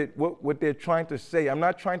misinterpret what they're trying to say. I'm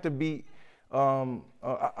not trying to be,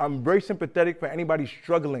 I'm very sympathetic for anybody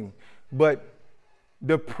struggling. But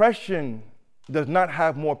depression does not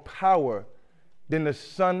have more power than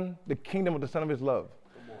the kingdom of the Son of his love.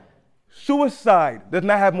 Suicide does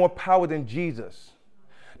not have more power than Jesus.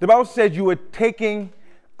 The Bible says you were taken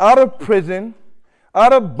out of prison,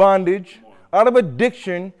 out of bondage, out of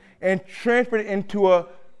addiction, and transferred into a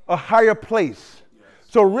higher place.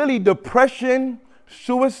 So really, depression,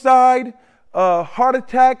 suicide, heart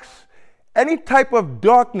attacks, any type of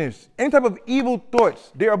darkness, any type of evil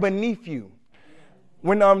thoughts, they are beneath you.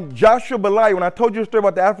 When Joshua Belai, when I told you a story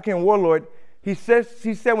about the African warlord, he said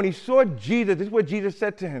when he saw Jesus, this is what Jesus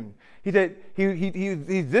said to him. He said,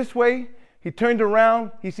 he's this way, He turns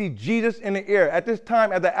around, he sees Jesus in the air. At this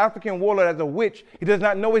time, as an African warlord, as a witch, he does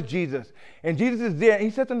not know it's Jesus. And Jesus is there, and he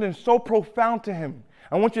said something so profound to him.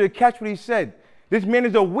 I want you to catch what he said. This man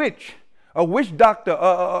is a witch doctor,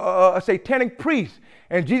 a satanic priest.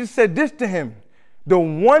 And Jesus said this to him: the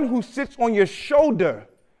one who sits on your shoulder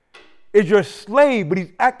is your slave, but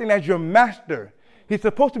he's acting as your master. He's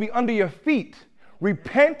supposed to be under your feet.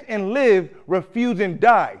 Repent and live, refuse and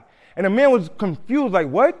die. And the man was confused, like,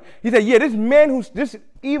 what? He said, yeah, this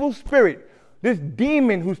evil spirit, this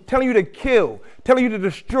demon who's telling you to kill, telling you to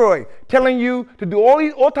destroy, telling you to do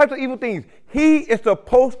all types of evil things, he is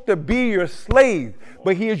supposed to be your slave,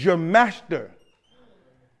 but he is your master.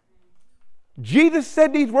 Jesus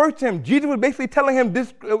said these words to him. Jesus was basically telling him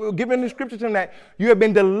this, giving the scripture to him, that you have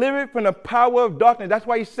been delivered from the power of darkness. That's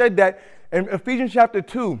why he said that in Ephesians chapter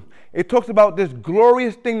 2. It talks about this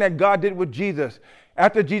glorious thing that God did with Jesus.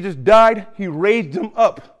 After Jesus died, he raised him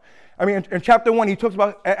up. I mean, in chapter 1, he talks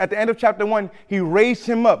about, at the end of chapter 1, he raised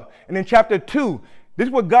him up. And in chapter 2, this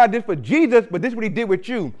is what God did for Jesus, but this is what he did with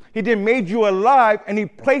you. He then made you alive, and he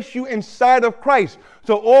placed you inside of Christ.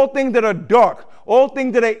 So all things that are dark, all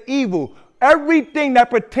things that are evil, everything that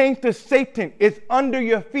pertains to Satan is under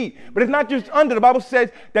your feet. But it's not just under. The Bible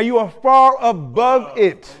says that you are far above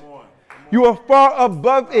it. You are far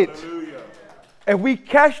above it. If we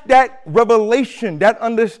catch that revelation, that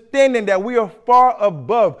understanding that we are far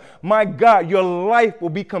above, my God, your life will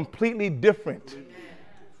be completely different.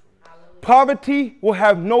 Poverty will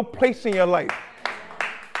have no place in your life.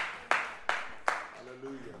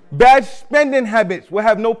 Bad spending habits will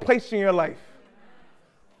have no place in your life.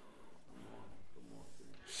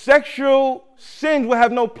 Sexual sins will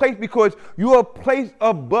have no place because you are placed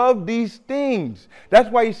above these things. That's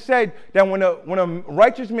why he said that when a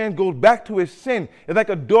righteous man goes back to his sin, it's like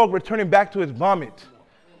a dog returning back to his vomit.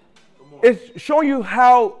 It's showing you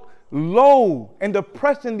how low and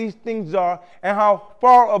depressing these things are, and how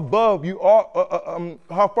far above you are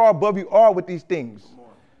with these things.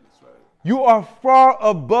 You are far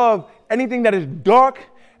above anything that is dark,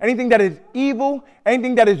 anything that is evil,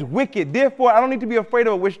 anything that is wicked. Therefore, I don't need to be afraid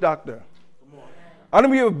of a witch doctor. I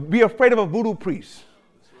don't need to be afraid of a voodoo priest.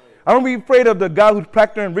 I don't be afraid of the guy who's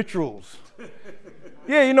practicing rituals.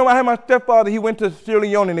 Yeah, you know, I had my stepfather, he went to Sierra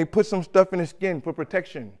Leone and they put some stuff in his skin for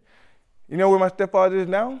protection. You know where my stepfather is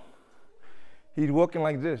now? He's walking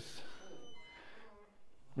like this.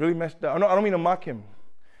 Really messed up. I don't mean to mock him.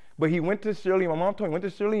 But he went to Sierra Leone. My mom told me he went to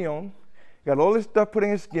Sierra Leone, got all this stuff put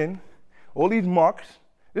in his skin, all these marks.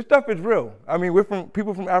 This stuff is real. I mean,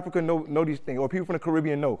 people from Africa know these things, or people from the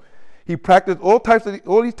Caribbean know. He practiced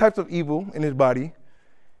all these types of evil in his body,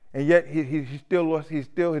 and yet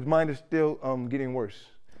his mind is still getting worse.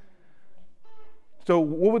 So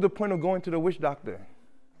what was the point of going to the witch doctor?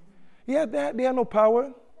 Yeah, they have no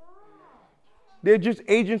power. They're just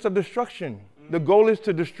agents of destruction. The goal is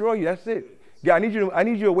to destroy you. That's it. Yeah, I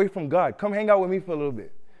need you away from God. Come hang out with me for a little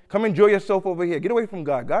bit. Come enjoy yourself over here. Get away from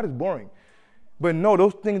God. God is boring. But no,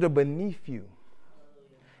 those things are beneath you.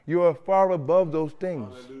 You are far above those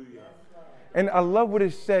things. Hallelujah. And I love what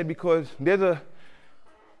it said, because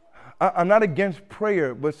I'm not against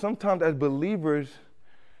prayer, but sometimes as believers,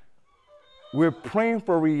 we're praying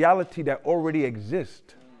for a reality that already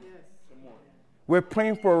exists. We're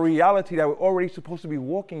praying for a reality that we're already supposed to be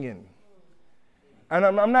walking in. And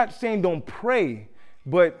I'm not saying don't pray,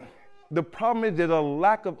 but the problem is there's a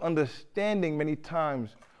lack of understanding many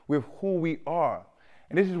times with who we are.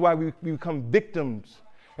 And this is why we become victims.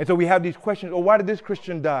 And so we have these questions: oh, why did this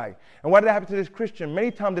Christian die? And why did that happen to this Christian?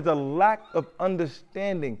 Many times there's a lack of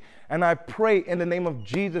understanding. And I pray in the name of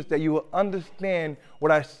Jesus that you will understand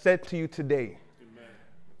what I said to you today. Amen.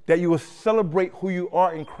 That you will celebrate who you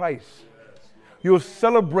are in Christ. Yes. You will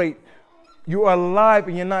celebrate you are alive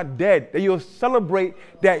and you're not dead. That you will celebrate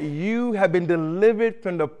that you have been delivered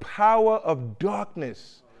from the power of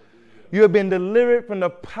darkness. You have been delivered from the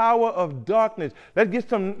power of darkness. Let me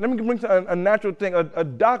bring a natural thing. A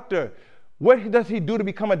doctor, what does he do to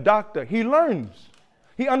become a doctor? He learns.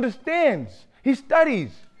 He understands. He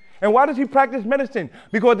studies. And why does he practice medicine?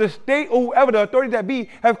 Because the state or whoever, the authorities that be,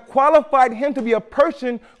 have qualified him to be a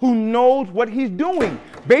person who knows what he's doing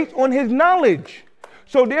based on his knowledge.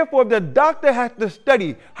 So therefore, if the doctor has to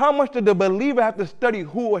study, how much does the believer have to study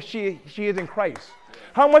who or she is in Christ?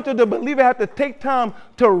 How much does the believer have to take time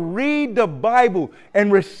to read the Bible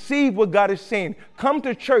and receive what God is saying? Come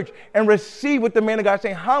to church and receive what the man of God is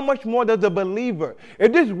saying. How much more does the believer?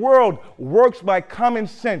 If this world works by common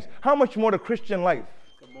sense, how much more the Christian life?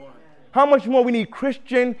 How much more we need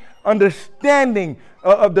Christian understanding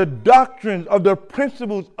of the doctrines, of the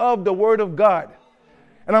principles of the Word of God.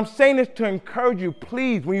 And I'm saying this to encourage you,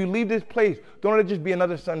 please, when you leave this place, don't let it just be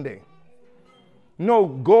another Sunday. No,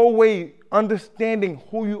 go away understanding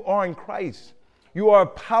who you are in Christ. You are a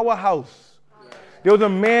powerhouse. There was a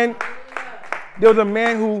man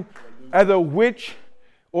who, as a witch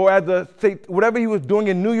or as whatever he was doing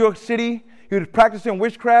in New York City, he was practicing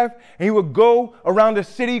witchcraft, and he would go around the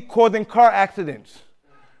city causing car accidents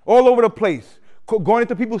all over the place, going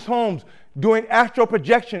into people's homes, doing astral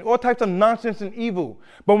projection, all types of nonsense and evil.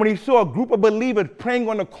 But when he saw a group of believers praying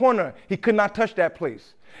on the corner, he could not touch that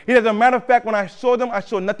place. As a matter of fact, when I saw them, I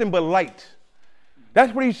saw nothing but light.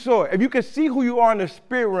 That's what he saw. If you can see who you are in the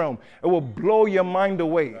spirit realm, it will blow your mind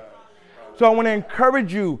away. So I want to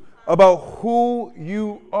encourage you about who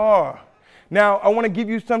you are. Now, I want to give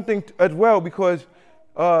you something as well, because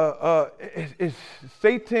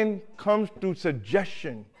Satan comes through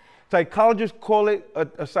suggestion. Psychologists call it,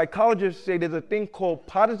 psychologists say there's a thing called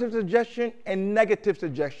positive suggestion and negative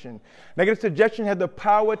suggestion. Negative suggestion has the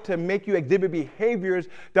power to make you exhibit behaviors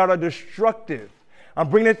that are destructive. I'm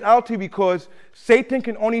bringing this out to you because Satan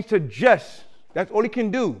can only suggest. That's all he can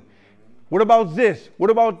do. What about this? What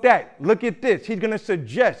about that? Look at this. He's going to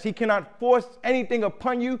suggest. He cannot force anything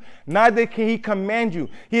upon you. Neither can he command you.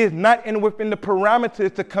 He is not within the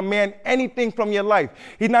parameters to command anything from your life.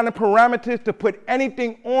 He's not in the parameters to put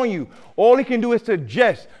anything on you. All he can do is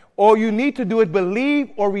suggest. All you need to do is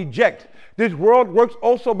believe or reject. This world works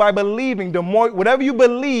also by believing. The more, whatever you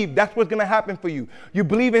believe, that's what's going to happen for you. You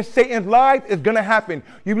believe in Satan's lies, it's going to happen.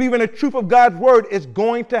 You believe in the truth of God's word, it's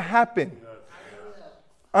going to happen.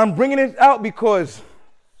 I'm bringing this out because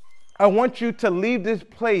I want you to leave this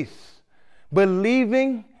place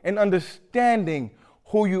believing and understanding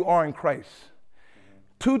who you are in Christ.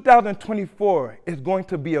 2024 is going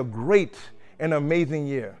to be a great and amazing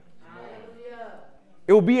year. Hallelujah.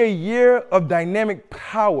 It will be a year of dynamic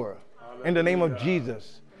power. Hallelujah. In the name of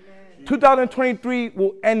Jesus. Amen. 2023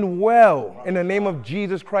 will end well in the name of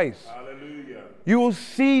Jesus Christ. Hallelujah. You will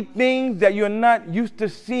see things that you're not used to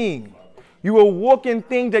seeing. You will walk in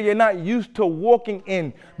things that you're not used to walking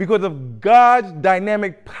in because of God's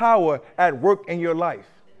dynamic power at work in your life.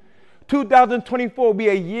 2024 will be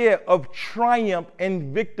a year of triumph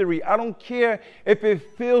and victory. I don't care if it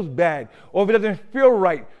feels bad or if it doesn't feel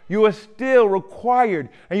right. You are still required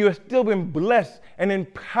and you have still been blessed and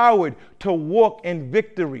empowered to walk in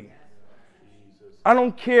victory. I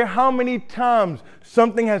don't care how many times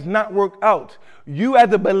something has not worked out. You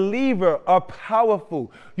as a believer are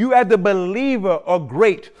powerful. You as a believer are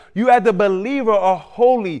great. You as a believer are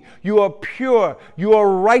holy. You are pure. You are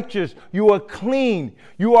righteous. You are clean.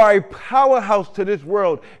 You are a powerhouse to this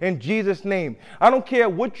world in Jesus' name. I don't care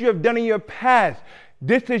what you have done in your past.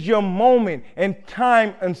 This is your moment and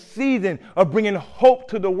time and season of bringing hope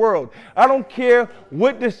to the world. I don't care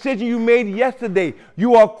what decision you made yesterday.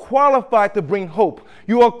 You are qualified to bring hope.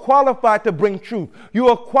 You are qualified to bring truth. You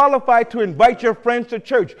are qualified to invite your friends to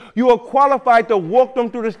church. You are qualified to walk them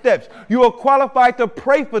through the steps. You are qualified to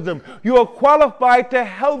pray for them. You are qualified to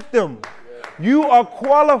help them. You are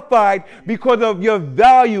qualified because of your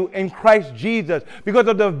value in Christ Jesus, because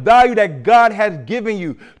of the value that God has given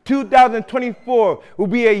you. 2024 will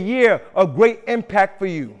be a year of great impact for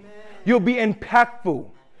you. Amen. You'll be impactful.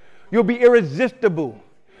 You'll be irresistible.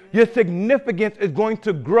 Your significance is going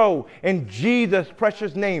to grow in Jesus'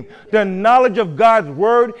 precious name. The knowledge of God's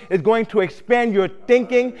word is going to expand your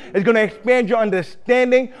thinking. It's going to expand your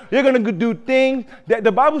understanding. You're going to do things that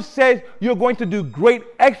the Bible says you're going to do great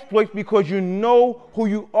exploits because you know who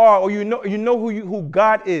you are, or you know who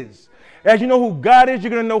God is. As you know who God is,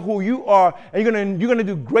 you're going to know who you are, and you're going to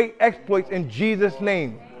do great exploits in Jesus'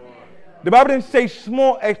 name. The Bible didn't say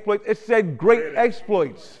small exploits. It said great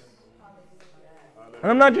exploits. And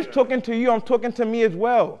I'm not just talking to you, I'm talking to me as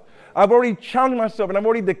well. I've already challenged myself and I've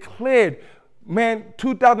already declared, man,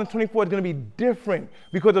 2024 is going to be different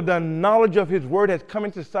because of the knowledge of his word has come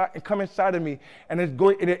inside of me, and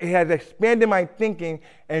it has expanded my thinking,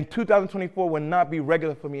 and 2024 will not be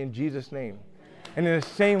regular for me in Jesus' name. And in the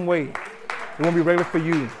same way, it won't be regular for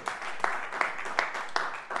you.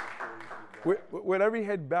 With every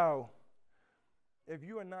head bow, if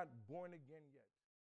you are not born again yet,